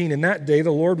verse 18, "In that day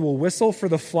the Lord will whistle for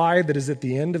the fly that is at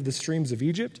the end of the streams of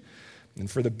Egypt,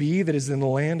 and for the bee that is in the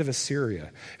land of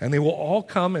Assyria. And they will all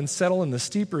come and settle in the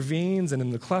steep ravines and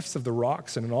in the clefts of the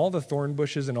rocks and in all the thorn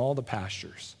bushes and all the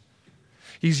pastures."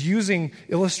 He's using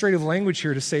illustrative language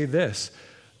here to say this: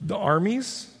 the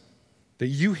armies that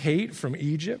you hate from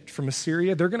Egypt, from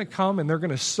Assyria, they're going to come and they're going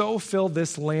to so fill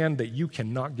this land that you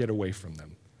cannot get away from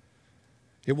them.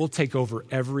 It will take over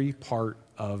every part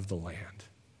of the land.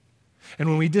 And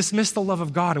when we dismiss the love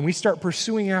of God and we start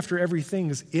pursuing after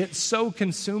everything, it so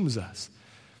consumes us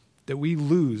that we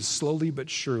lose slowly but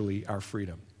surely our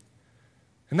freedom.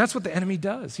 And that's what the enemy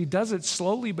does. He does it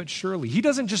slowly but surely. He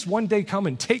doesn't just one day come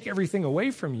and take everything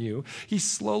away from you. He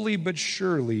slowly but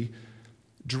surely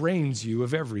drains you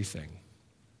of everything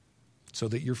so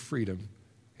that your freedom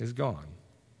is gone.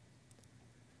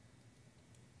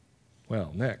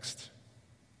 Well, next,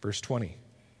 verse 20.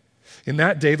 In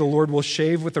that day the Lord will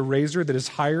shave with a razor that is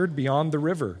hired beyond the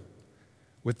river,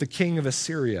 with the king of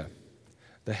Assyria,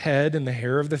 the head and the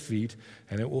hair of the feet,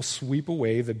 and it will sweep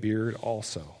away the beard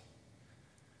also.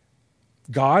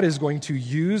 God is going to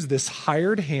use this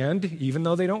hired hand, even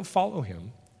though they don't follow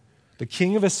him, the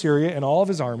king of Assyria and all of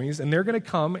his armies, and they're going to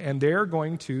come and they're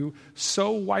going to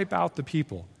so wipe out the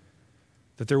people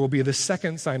that there will be the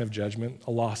second sign of judgment,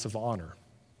 a loss of honor.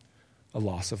 A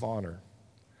loss of honor.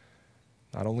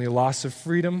 Not only a loss of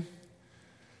freedom,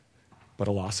 but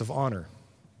a loss of honor.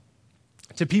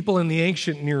 To people in the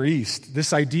ancient Near East,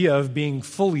 this idea of being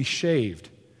fully shaved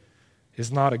is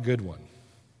not a good one.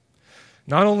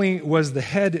 Not only was the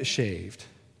head shaved,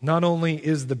 not only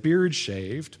is the beard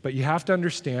shaved, but you have to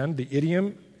understand the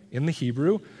idiom in the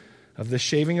Hebrew of the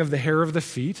shaving of the hair of the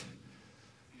feet.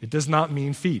 It does not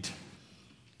mean feet,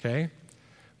 okay?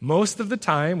 Most of the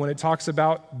time, when it talks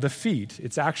about the feet,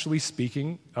 it's actually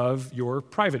speaking of your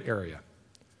private area,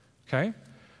 okay?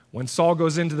 When Saul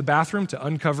goes into the bathroom to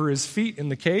uncover his feet in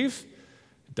the cave,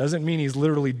 it doesn't mean he's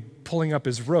literally pulling up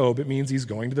his robe. It means he's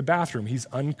going to the bathroom. He's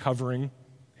uncovering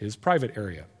his private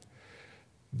area.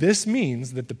 This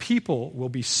means that the people will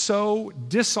be so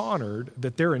dishonored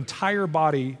that their entire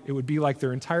body, it would be like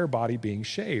their entire body being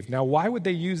shaved. Now, why would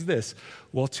they use this?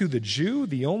 Well, to the Jew,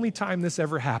 the only time this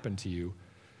ever happened to you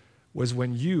was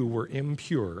when you were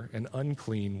impure and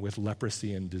unclean with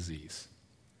leprosy and disease,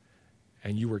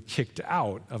 and you were kicked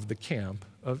out of the camp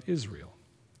of Israel.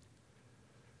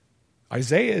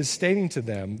 Isaiah is stating to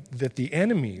them that the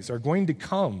enemies are going to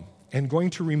come and going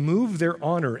to remove their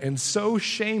honor and so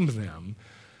shame them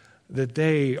that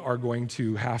they are going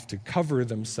to have to cover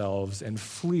themselves and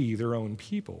flee their own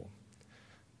people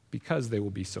because they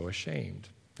will be so ashamed.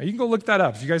 Now, you can go look that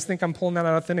up. If you guys think I'm pulling that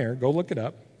out of thin air, go look it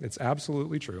up. It's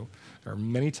absolutely true. There are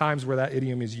many times where that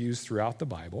idiom is used throughout the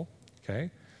Bible, okay?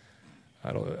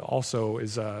 That also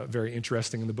is very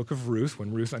interesting in the book of Ruth,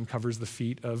 when Ruth uncovers the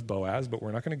feet of Boaz, but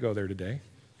we're not going to go there today,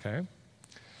 okay?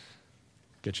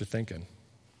 Get you thinking,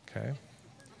 okay?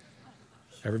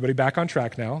 Everybody back on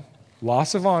track now.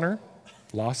 Loss of honor,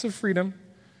 loss of freedom,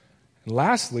 and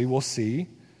lastly, we'll see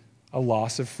a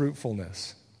loss of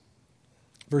fruitfulness.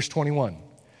 Verse 21.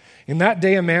 In that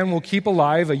day a man will keep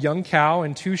alive a young cow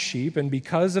and 2 sheep, and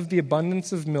because of the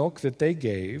abundance of milk that they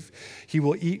gave, he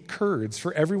will eat curds.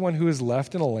 For everyone who is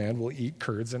left in a land will eat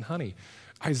curds and honey.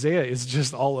 Isaiah is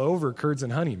just all over curds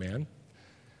and honey, man.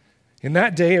 In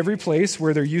that day, every place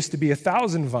where there used to be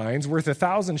 1,000 vines worth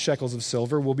 1,000 shekels of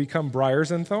silver will become briars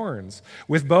and thorns.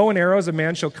 With bow and arrows a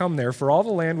man shall come there, for all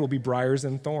the land will be briars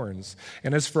and thorns.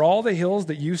 And as for all the hills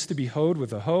that used to be hoed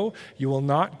with a hoe, you will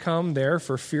not come there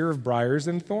for fear of briars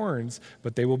and thorns,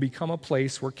 but they will become a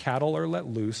place where cattle are let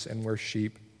loose and where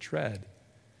sheep tread.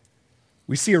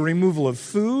 We see a removal of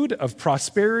food, of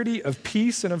prosperity, of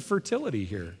peace, and of fertility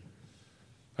here.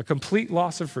 A complete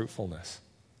loss of fruitfulness.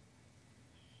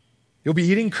 You'll be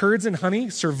eating curds and honey,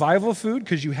 survival food,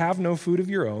 because you have no food of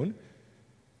your own.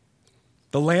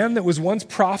 The land that was once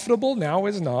profitable now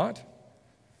is not.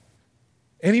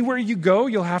 Anywhere you go,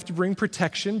 you'll have to bring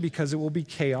protection because it will be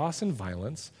chaos and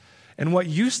violence. And what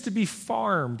used to be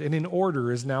farmed and in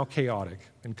order is now chaotic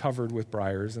and covered with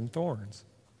briars and thorns.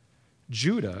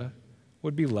 Judah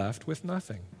would be left with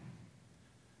nothing.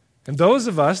 And those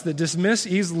of us that dismiss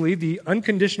easily the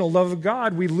unconditional love of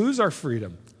God, we lose our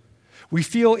freedom. We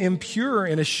feel impure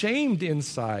and ashamed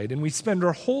inside, and we spend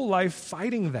our whole life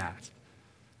fighting that.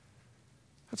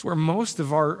 That's where most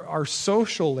of our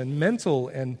social and mental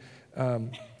and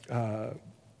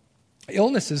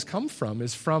illnesses come from,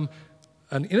 is from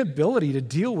an inability to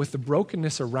deal with the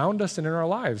brokenness around us and in our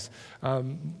lives.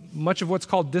 Much of what's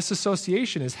called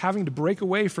disassociation is having to break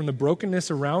away from the brokenness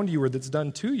around you or that's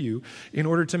done to you in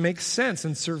order to make sense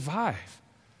and survive.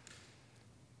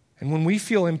 And when we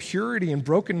feel impurity and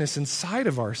brokenness inside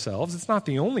of ourselves, it's not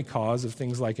the only cause of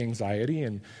things like anxiety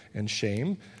and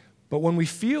shame, but when we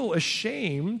feel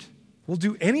ashamed, we'll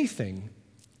do anything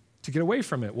to get away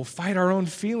from it. We'll fight our own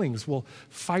feelings. We'll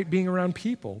fight being around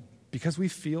people because we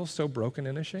feel so broken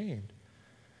and ashamed.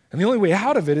 And the only way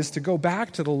out of it is to go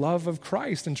back to the love of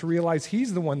Christ and to realize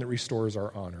He's the one that restores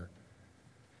our honor.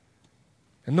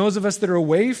 And those of us that are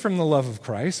away from the love of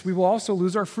Christ, we will also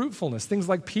lose our fruitfulness, things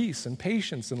like peace and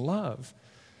patience and love.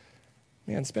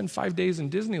 Man, spend 5 days in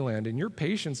Disneyland and your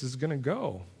patience is going to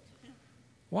go.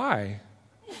 Why?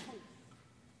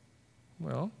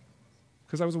 Well,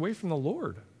 because I was away from the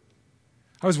Lord.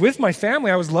 I was with my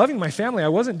family. I was loving my family. I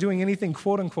wasn't doing anything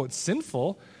quote unquote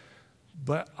sinful,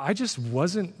 but I just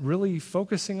wasn't really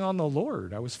focusing on the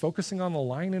Lord. I was focusing on the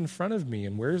line in front of me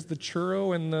and where's the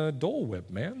churro and the Dole Whip,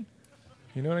 man?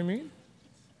 You know what I mean?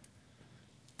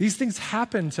 These things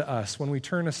happen to us when we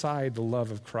turn aside the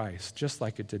love of Christ, just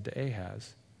like it did to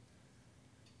Ahaz.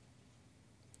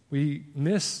 We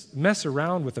mess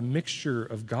around with a mixture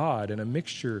of God and a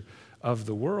mixture of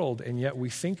the world, and yet we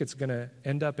think it's going to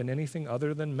end up in anything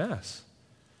other than mess.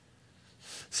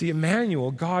 See,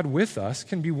 Emmanuel, God with us,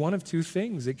 can be one of two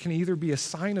things. It can either be a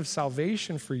sign of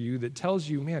salvation for you that tells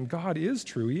you, man, God is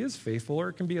true, He is faithful, or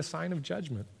it can be a sign of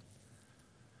judgment.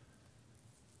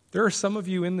 There are some of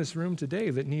you in this room today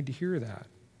that need to hear that.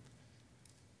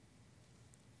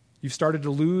 You've started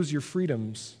to lose your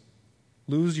freedoms,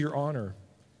 lose your honor.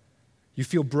 You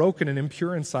feel broken and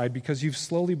impure inside because you've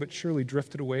slowly but surely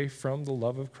drifted away from the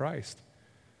love of Christ.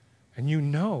 And you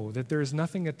know that there is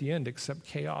nothing at the end except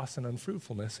chaos and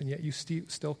unfruitfulness, and yet you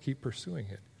still keep pursuing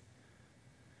it.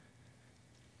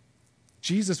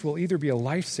 Jesus will either be a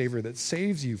lifesaver that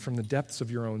saves you from the depths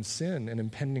of your own sin and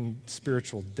impending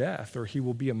spiritual death, or He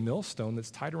will be a millstone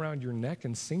that's tied around your neck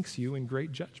and sinks you in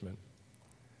great judgment.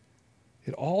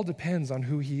 It all depends on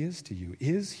who He is to you.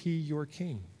 Is He your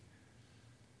King?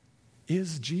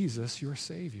 Is Jesus your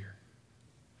Savior?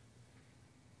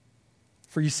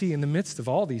 For you see, in the midst of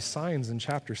all these signs in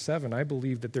chapter 7, I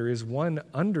believe that there is one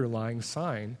underlying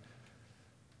sign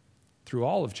through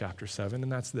all of chapter 7,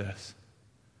 and that's this: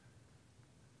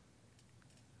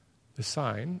 the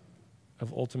sign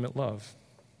of ultimate love.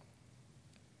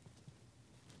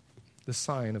 The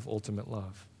sign of ultimate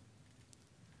love.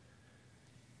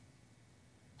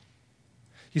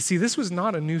 You see, this was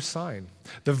not a new sign.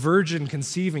 The virgin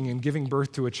conceiving and giving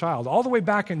birth to a child. All the way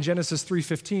back in Genesis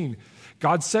 3:15,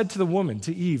 God said to the woman,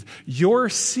 to Eve, your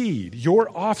seed,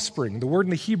 your offspring, the word in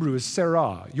the Hebrew is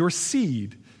Sarah, your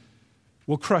seed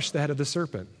will crush the head of the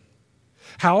serpent.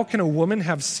 How can a woman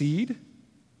have seed?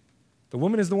 The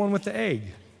woman is the one with the egg.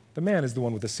 The man is the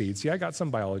one with the seed. See, I got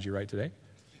some biology right today.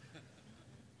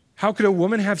 How could a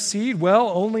woman have seed? Well,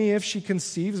 only if she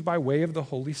conceives by way of the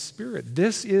Holy Spirit.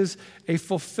 This is a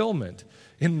fulfillment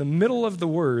in the middle of the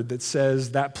word that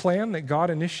says that plan that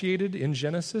God initiated in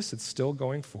Genesis, it's still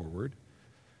going forward.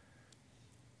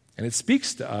 And it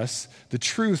speaks to us the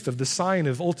truth of the sign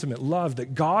of ultimate love,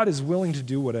 that God is willing to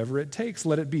do whatever it takes.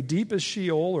 Let it be deep as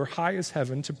Sheol or high as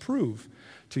heaven, to prove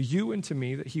to you and to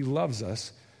me that He loves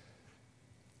us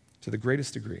to the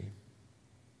greatest degree.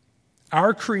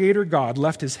 Our Creator God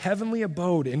left His heavenly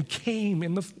abode and came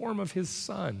in the form of His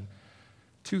Son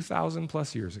 2,000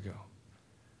 plus years ago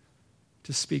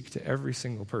to speak to every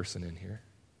single person in here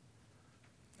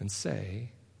and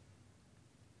say,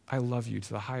 I love you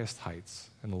to the highest heights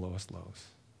and the lowest lows.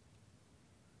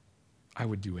 I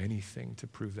would do anything to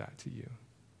prove that to you.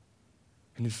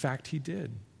 And in fact, He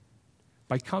did.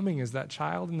 By coming as that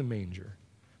child in the manger,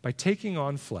 by taking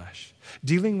on flesh,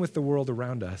 dealing with the world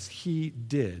around us, He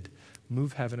did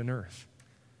move heaven and earth.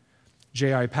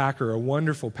 J.I. Packer, a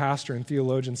wonderful pastor and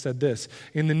theologian, said this: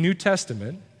 in the New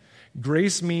Testament,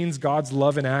 grace means God's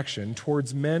love in action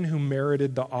towards men who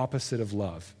merited the opposite of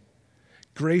love.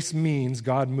 Grace means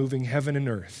God moving heaven and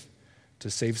earth to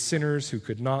save sinners who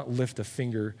could not lift a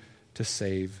finger to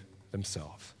save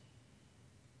themselves.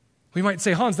 We might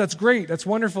say, Hans, that's great, that's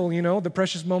wonderful, the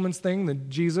precious moments thing, the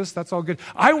Jesus, that's all good.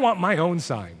 I want my own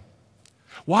sign.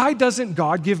 Why doesn't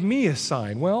God give me a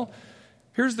sign? Well,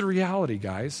 here's the reality,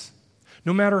 guys.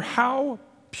 No matter how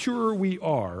pure we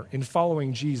are in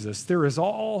following Jesus, there is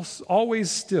always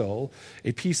still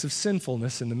a piece of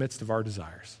sinfulness in the midst of our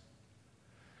desires.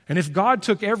 And if God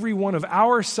took every one of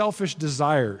our selfish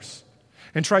desires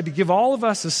and tried to give all of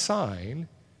us a sign,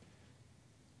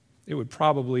 it would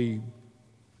probably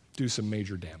do some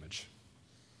major damage.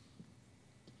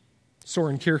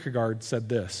 Soren Kierkegaard said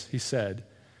this. He said,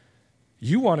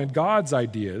 you wanted God's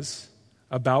ideas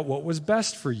about what was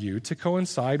best for you to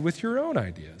coincide with your own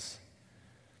ideas.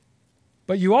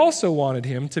 But you also wanted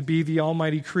Him to be the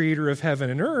almighty creator of heaven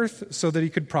and earth so that He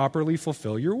could properly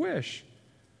fulfill your wish.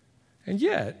 And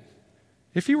yet,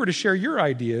 if He were to share your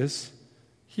ideas,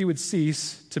 He would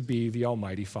cease to be the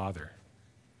Almighty Father.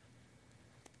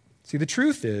 See, the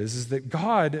truth is that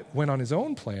God went on His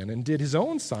own plan and did His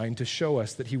own sign to show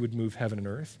us that He would move heaven and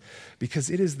earth, because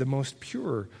it is the most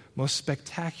pure, most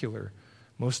spectacular,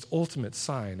 most ultimate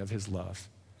sign of His love.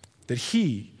 that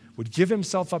he would give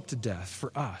himself up to death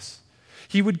for us.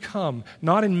 He would come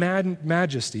not in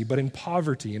majesty, but in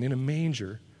poverty and in a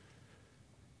manger.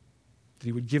 That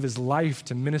he would give his life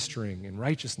to ministering in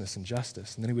righteousness and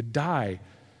justice. And then he would die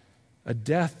a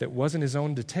death that wasn't his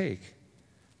own to take.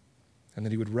 And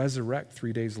that he would resurrect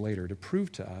 3 days later to prove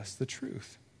to us the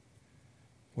truth.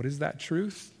 What is that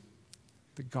truth?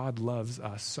 That God loves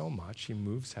us so much, he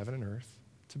moves heaven and earth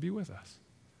to be with us.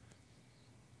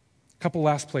 A couple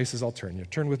last places I'll turn you.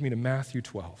 Turn with me to Matthew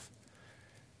 12.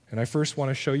 And I first want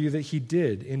to show you that he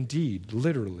did indeed,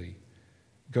 literally,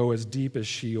 go as deep as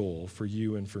Sheol for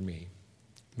you and for me.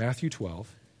 Matthew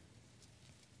 12.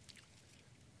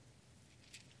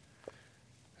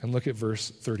 And look at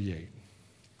verse 38.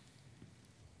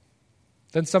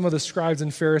 Then some of the scribes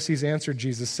and Pharisees answered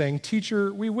Jesus, saying,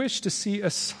 "Teacher, we wish to see a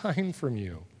sign from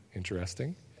you."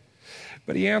 Interesting.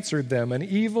 But he answered them, "An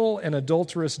evil and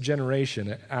adulterous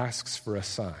generation asks for a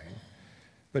sign.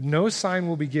 But no sign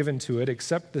will be given to it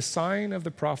except the sign of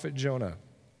the prophet Jonah.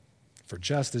 For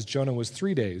just as Jonah was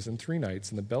 3 days and 3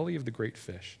 nights in the belly of the great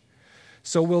fish,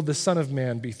 so will the Son of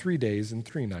Man be 3 days and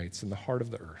 3 nights in the heart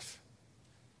of the earth."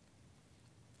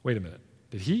 Wait a minute.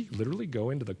 Did he literally go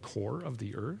into the core of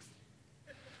the earth?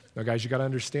 Now, guys, you got to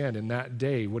understand, in that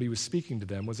day, what he was speaking to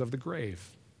them was of the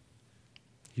grave.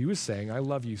 He was saying, "I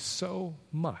love you so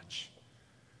much,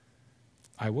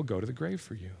 I will go to the grave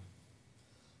for you.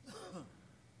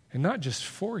 And not just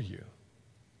for you,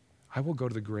 I will go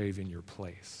to the grave in your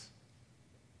place."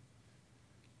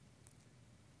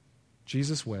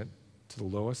 Jesus went to the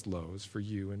lowest lows for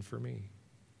you and for me.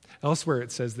 Elsewhere,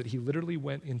 it says that he literally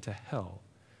went into hell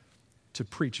to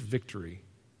preach victory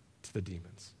to the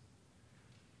demons.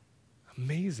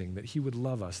 Amazing that he would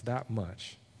love us that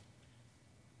much.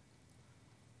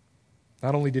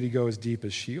 Not only did he go as deep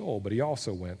as Sheol, but he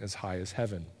also went as high as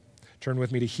heaven. Turn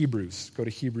with me to Hebrews. Go to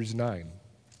Hebrews 9.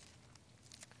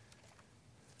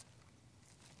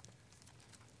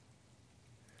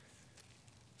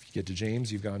 If you get to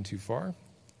James, you've gone too far.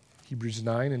 Hebrews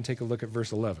 9, and take a look at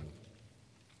verse 11.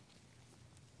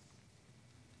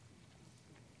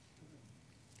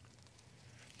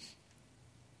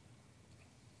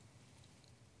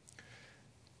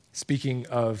 Speaking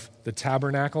of the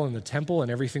tabernacle and the temple and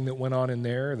everything that went on in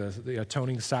there, the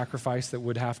atoning sacrifice that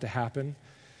would have to happen,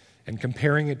 and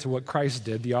comparing it to what Christ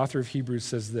did, the author of Hebrews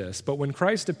says this: "But when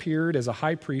Christ appeared as a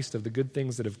high priest of the good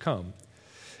things that have come,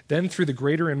 then through the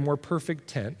greater and more perfect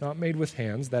tent, not made with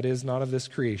hands, that is, not of this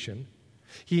creation,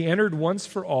 he entered once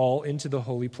for all into the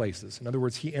holy places." In other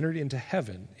words, he entered into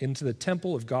heaven, into the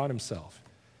temple of God himself.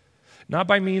 "Not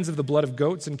by means of the blood of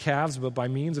goats and calves, but by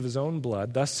means of his own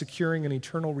blood, thus securing an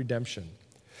eternal redemption.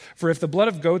 For if the blood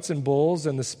of goats and bulls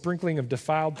and the sprinkling of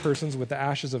defiled persons with the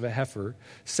ashes of a heifer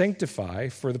sanctify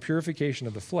for the purification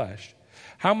of the flesh,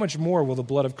 how much more will the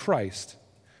blood of Christ,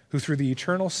 who through the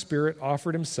eternal Spirit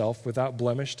offered himself without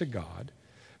blemish to God,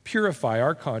 purify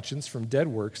our conscience from dead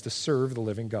works to serve the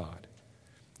living God?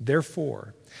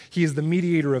 Therefore, he is the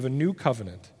mediator of a new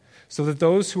covenant, so that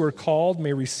those who are called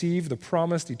may receive the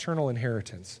promised eternal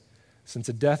inheritance, since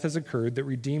a death has occurred that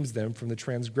redeems them from the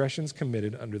transgressions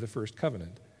committed under the first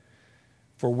covenant.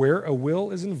 For where a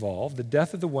will is involved, the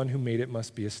death of the one who made it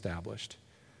must be established.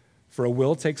 For a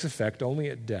will takes effect only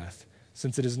at death,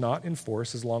 since it is not in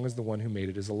force as long as the one who made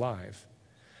it is alive.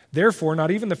 Therefore,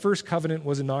 not even the first covenant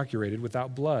was inaugurated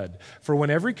without blood. For when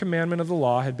every commandment of the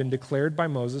law had been declared by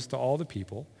Moses to all the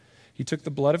people, he took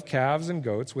the blood of calves and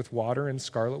goats with water and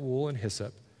scarlet wool and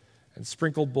hyssop, and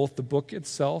sprinkled both the book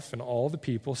itself and all the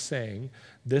people, saying,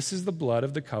 'This is the blood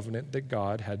of the covenant that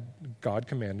God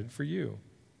commanded for you.'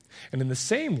 And in the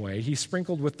same way, he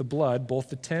sprinkled with the blood both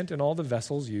the tent and all the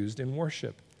vessels used in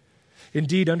worship.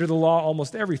 Indeed, under the law,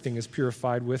 almost everything is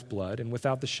purified with blood, and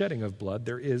without the shedding of blood,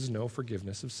 there is no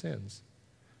forgiveness of sins.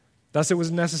 Thus it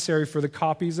was necessary for the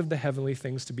copies of the heavenly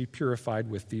things to be purified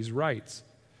with these rites.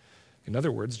 In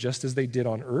other words, just as they did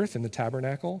on earth in the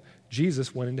tabernacle,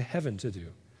 Jesus went into heaven to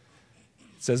do.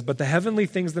 It says, 'But the heavenly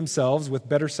things themselves with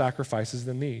better sacrifices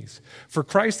than these. For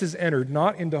Christ has entered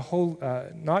not into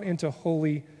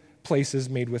holy places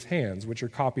made with hands, which are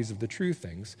copies of the true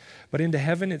things, but into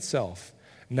heaven itself,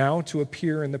 now to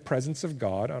appear in the presence of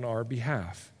God on our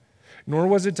behalf. Nor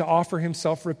was it to offer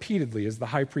himself repeatedly as the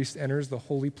high priest enters the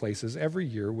holy places every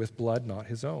year with blood not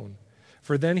his own.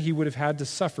 For then he would have had to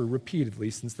suffer repeatedly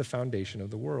since the foundation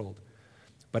of the world.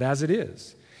 But as it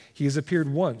is, he has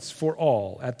appeared once for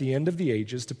all at the end of the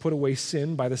ages to put away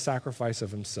sin by the sacrifice of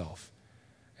himself.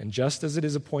 And just as it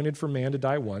is appointed for man to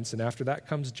die once, and after that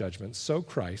comes judgment, so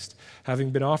Christ,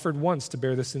 having been offered once to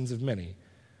bear the sins of many,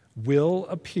 will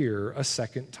appear a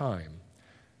second time,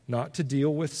 not to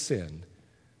deal with sin,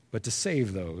 but to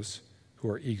save those who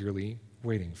are eagerly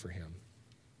waiting for him.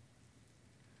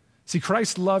 See,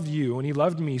 Christ loved you and he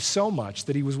loved me so much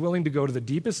that he was willing to go to the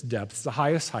deepest depths, the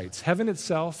highest heights, heaven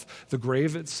itself, the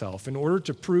grave itself, in order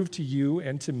to prove to you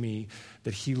and to me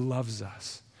that he loves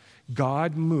us.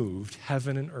 God moved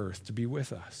heaven and earth to be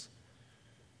with us.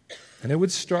 And it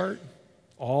would start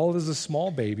all as a small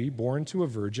baby, born to a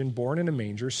virgin, born in a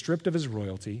manger, stripped of his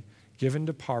royalty, given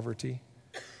to poverty.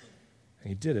 And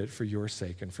he did it for your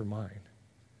sake and for mine.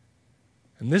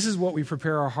 And this is what we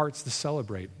prepare our hearts to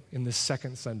celebrate in this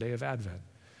second Sunday of Advent.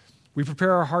 We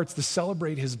prepare our hearts to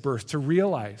celebrate his birth, to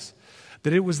realize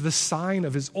that it was the sign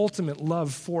of his ultimate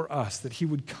love for us, that he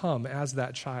would come as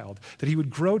that child, that he would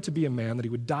grow to be a man, that he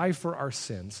would die for our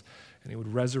sins, and he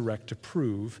would resurrect to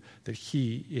prove that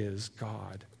he is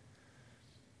God.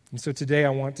 And so today I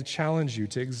want to challenge you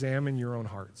to examine your own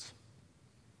hearts.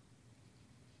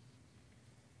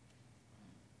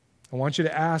 I want you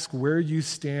to ask where you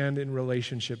stand in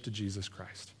relationship to Jesus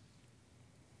Christ.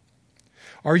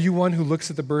 Are you one who looks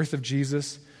at the birth of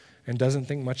Jesus and doesn't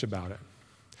think much about it?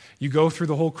 You go through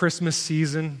the whole Christmas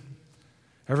season,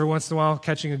 every once in a while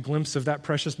catching a glimpse of that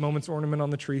precious moments ornament on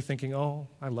the tree, thinking, oh,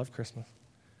 I love Christmas.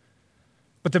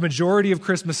 But the majority of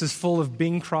Christmas is full of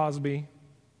Bing Crosby,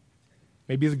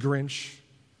 maybe The Grinch,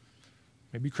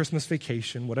 maybe Christmas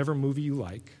Vacation, whatever movie you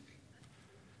like.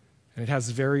 And it has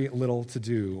very little to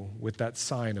do with that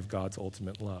sign of God's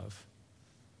ultimate love.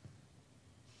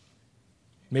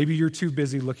 Maybe you're too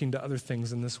busy looking to other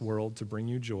things in this world to bring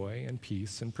you joy and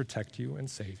peace and protect you and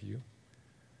save you.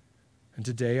 And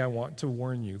today I want to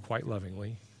warn you quite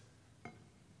lovingly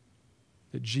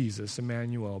that Jesus,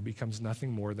 Emmanuel, becomes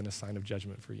nothing more than a sign of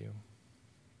judgment for you.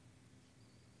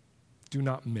 Do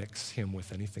not mix him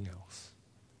with anything else.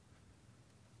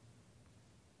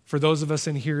 For those of us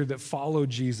in here that follow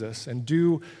Jesus and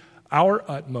do our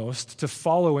utmost to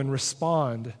follow and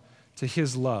respond to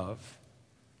his love,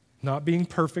 not being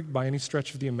perfect by any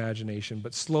stretch of the imagination,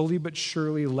 but slowly but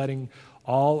surely letting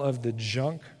all of the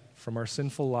junk from our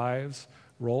sinful lives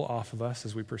roll off of us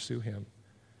as we pursue him,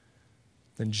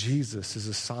 then Jesus is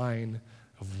a sign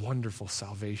of wonderful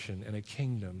salvation and a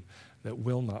kingdom that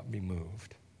will not be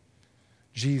moved.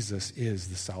 Jesus is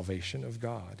the salvation of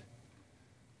God.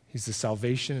 He's the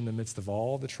salvation in the midst of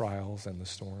all the trials and the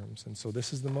storms. And so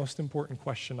this is the most important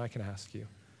question I can ask you.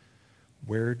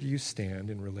 Where do you stand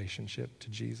in relationship to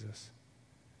Jesus?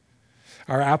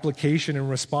 Our application and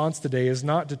response today is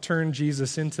not to turn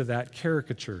Jesus into that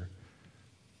caricature,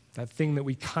 that thing that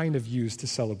we kind of use to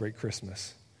celebrate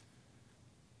Christmas,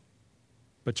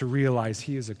 but to realize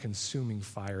he is a consuming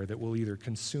fire that will either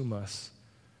consume us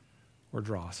or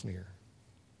draw us near.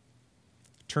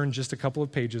 Turn just a couple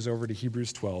of pages over to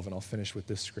Hebrews 12, and I'll finish with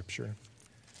this scripture.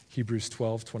 Hebrews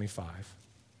 12:25.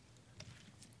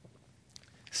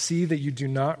 See that you do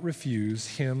not refuse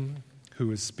him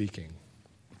who is speaking.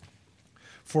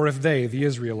 For if they, the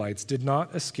Israelites, did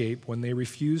not escape when they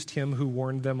refused him who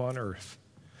warned them on earth,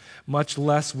 much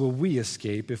less will we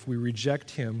escape if we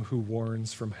reject him who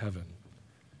warns from heaven.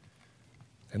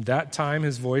 And that time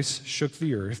his voice shook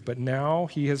the earth, but now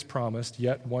he has promised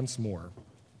yet once more,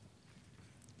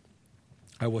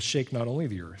 I will shake not only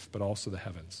the earth, but also the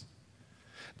heavens.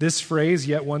 This phrase,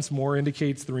 yet once more,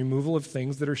 indicates the removal of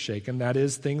things that are shaken, that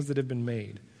is, things that have been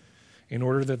made, in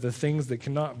order that the things that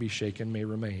cannot be shaken may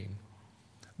remain.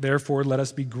 Therefore, let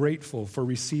us be grateful for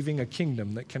receiving a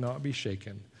kingdom that cannot be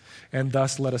shaken, and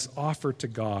thus let us offer to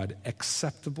God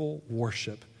acceptable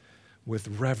worship with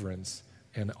reverence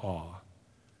and awe,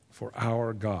 for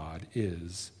our God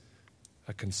is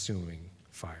a consuming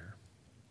fire.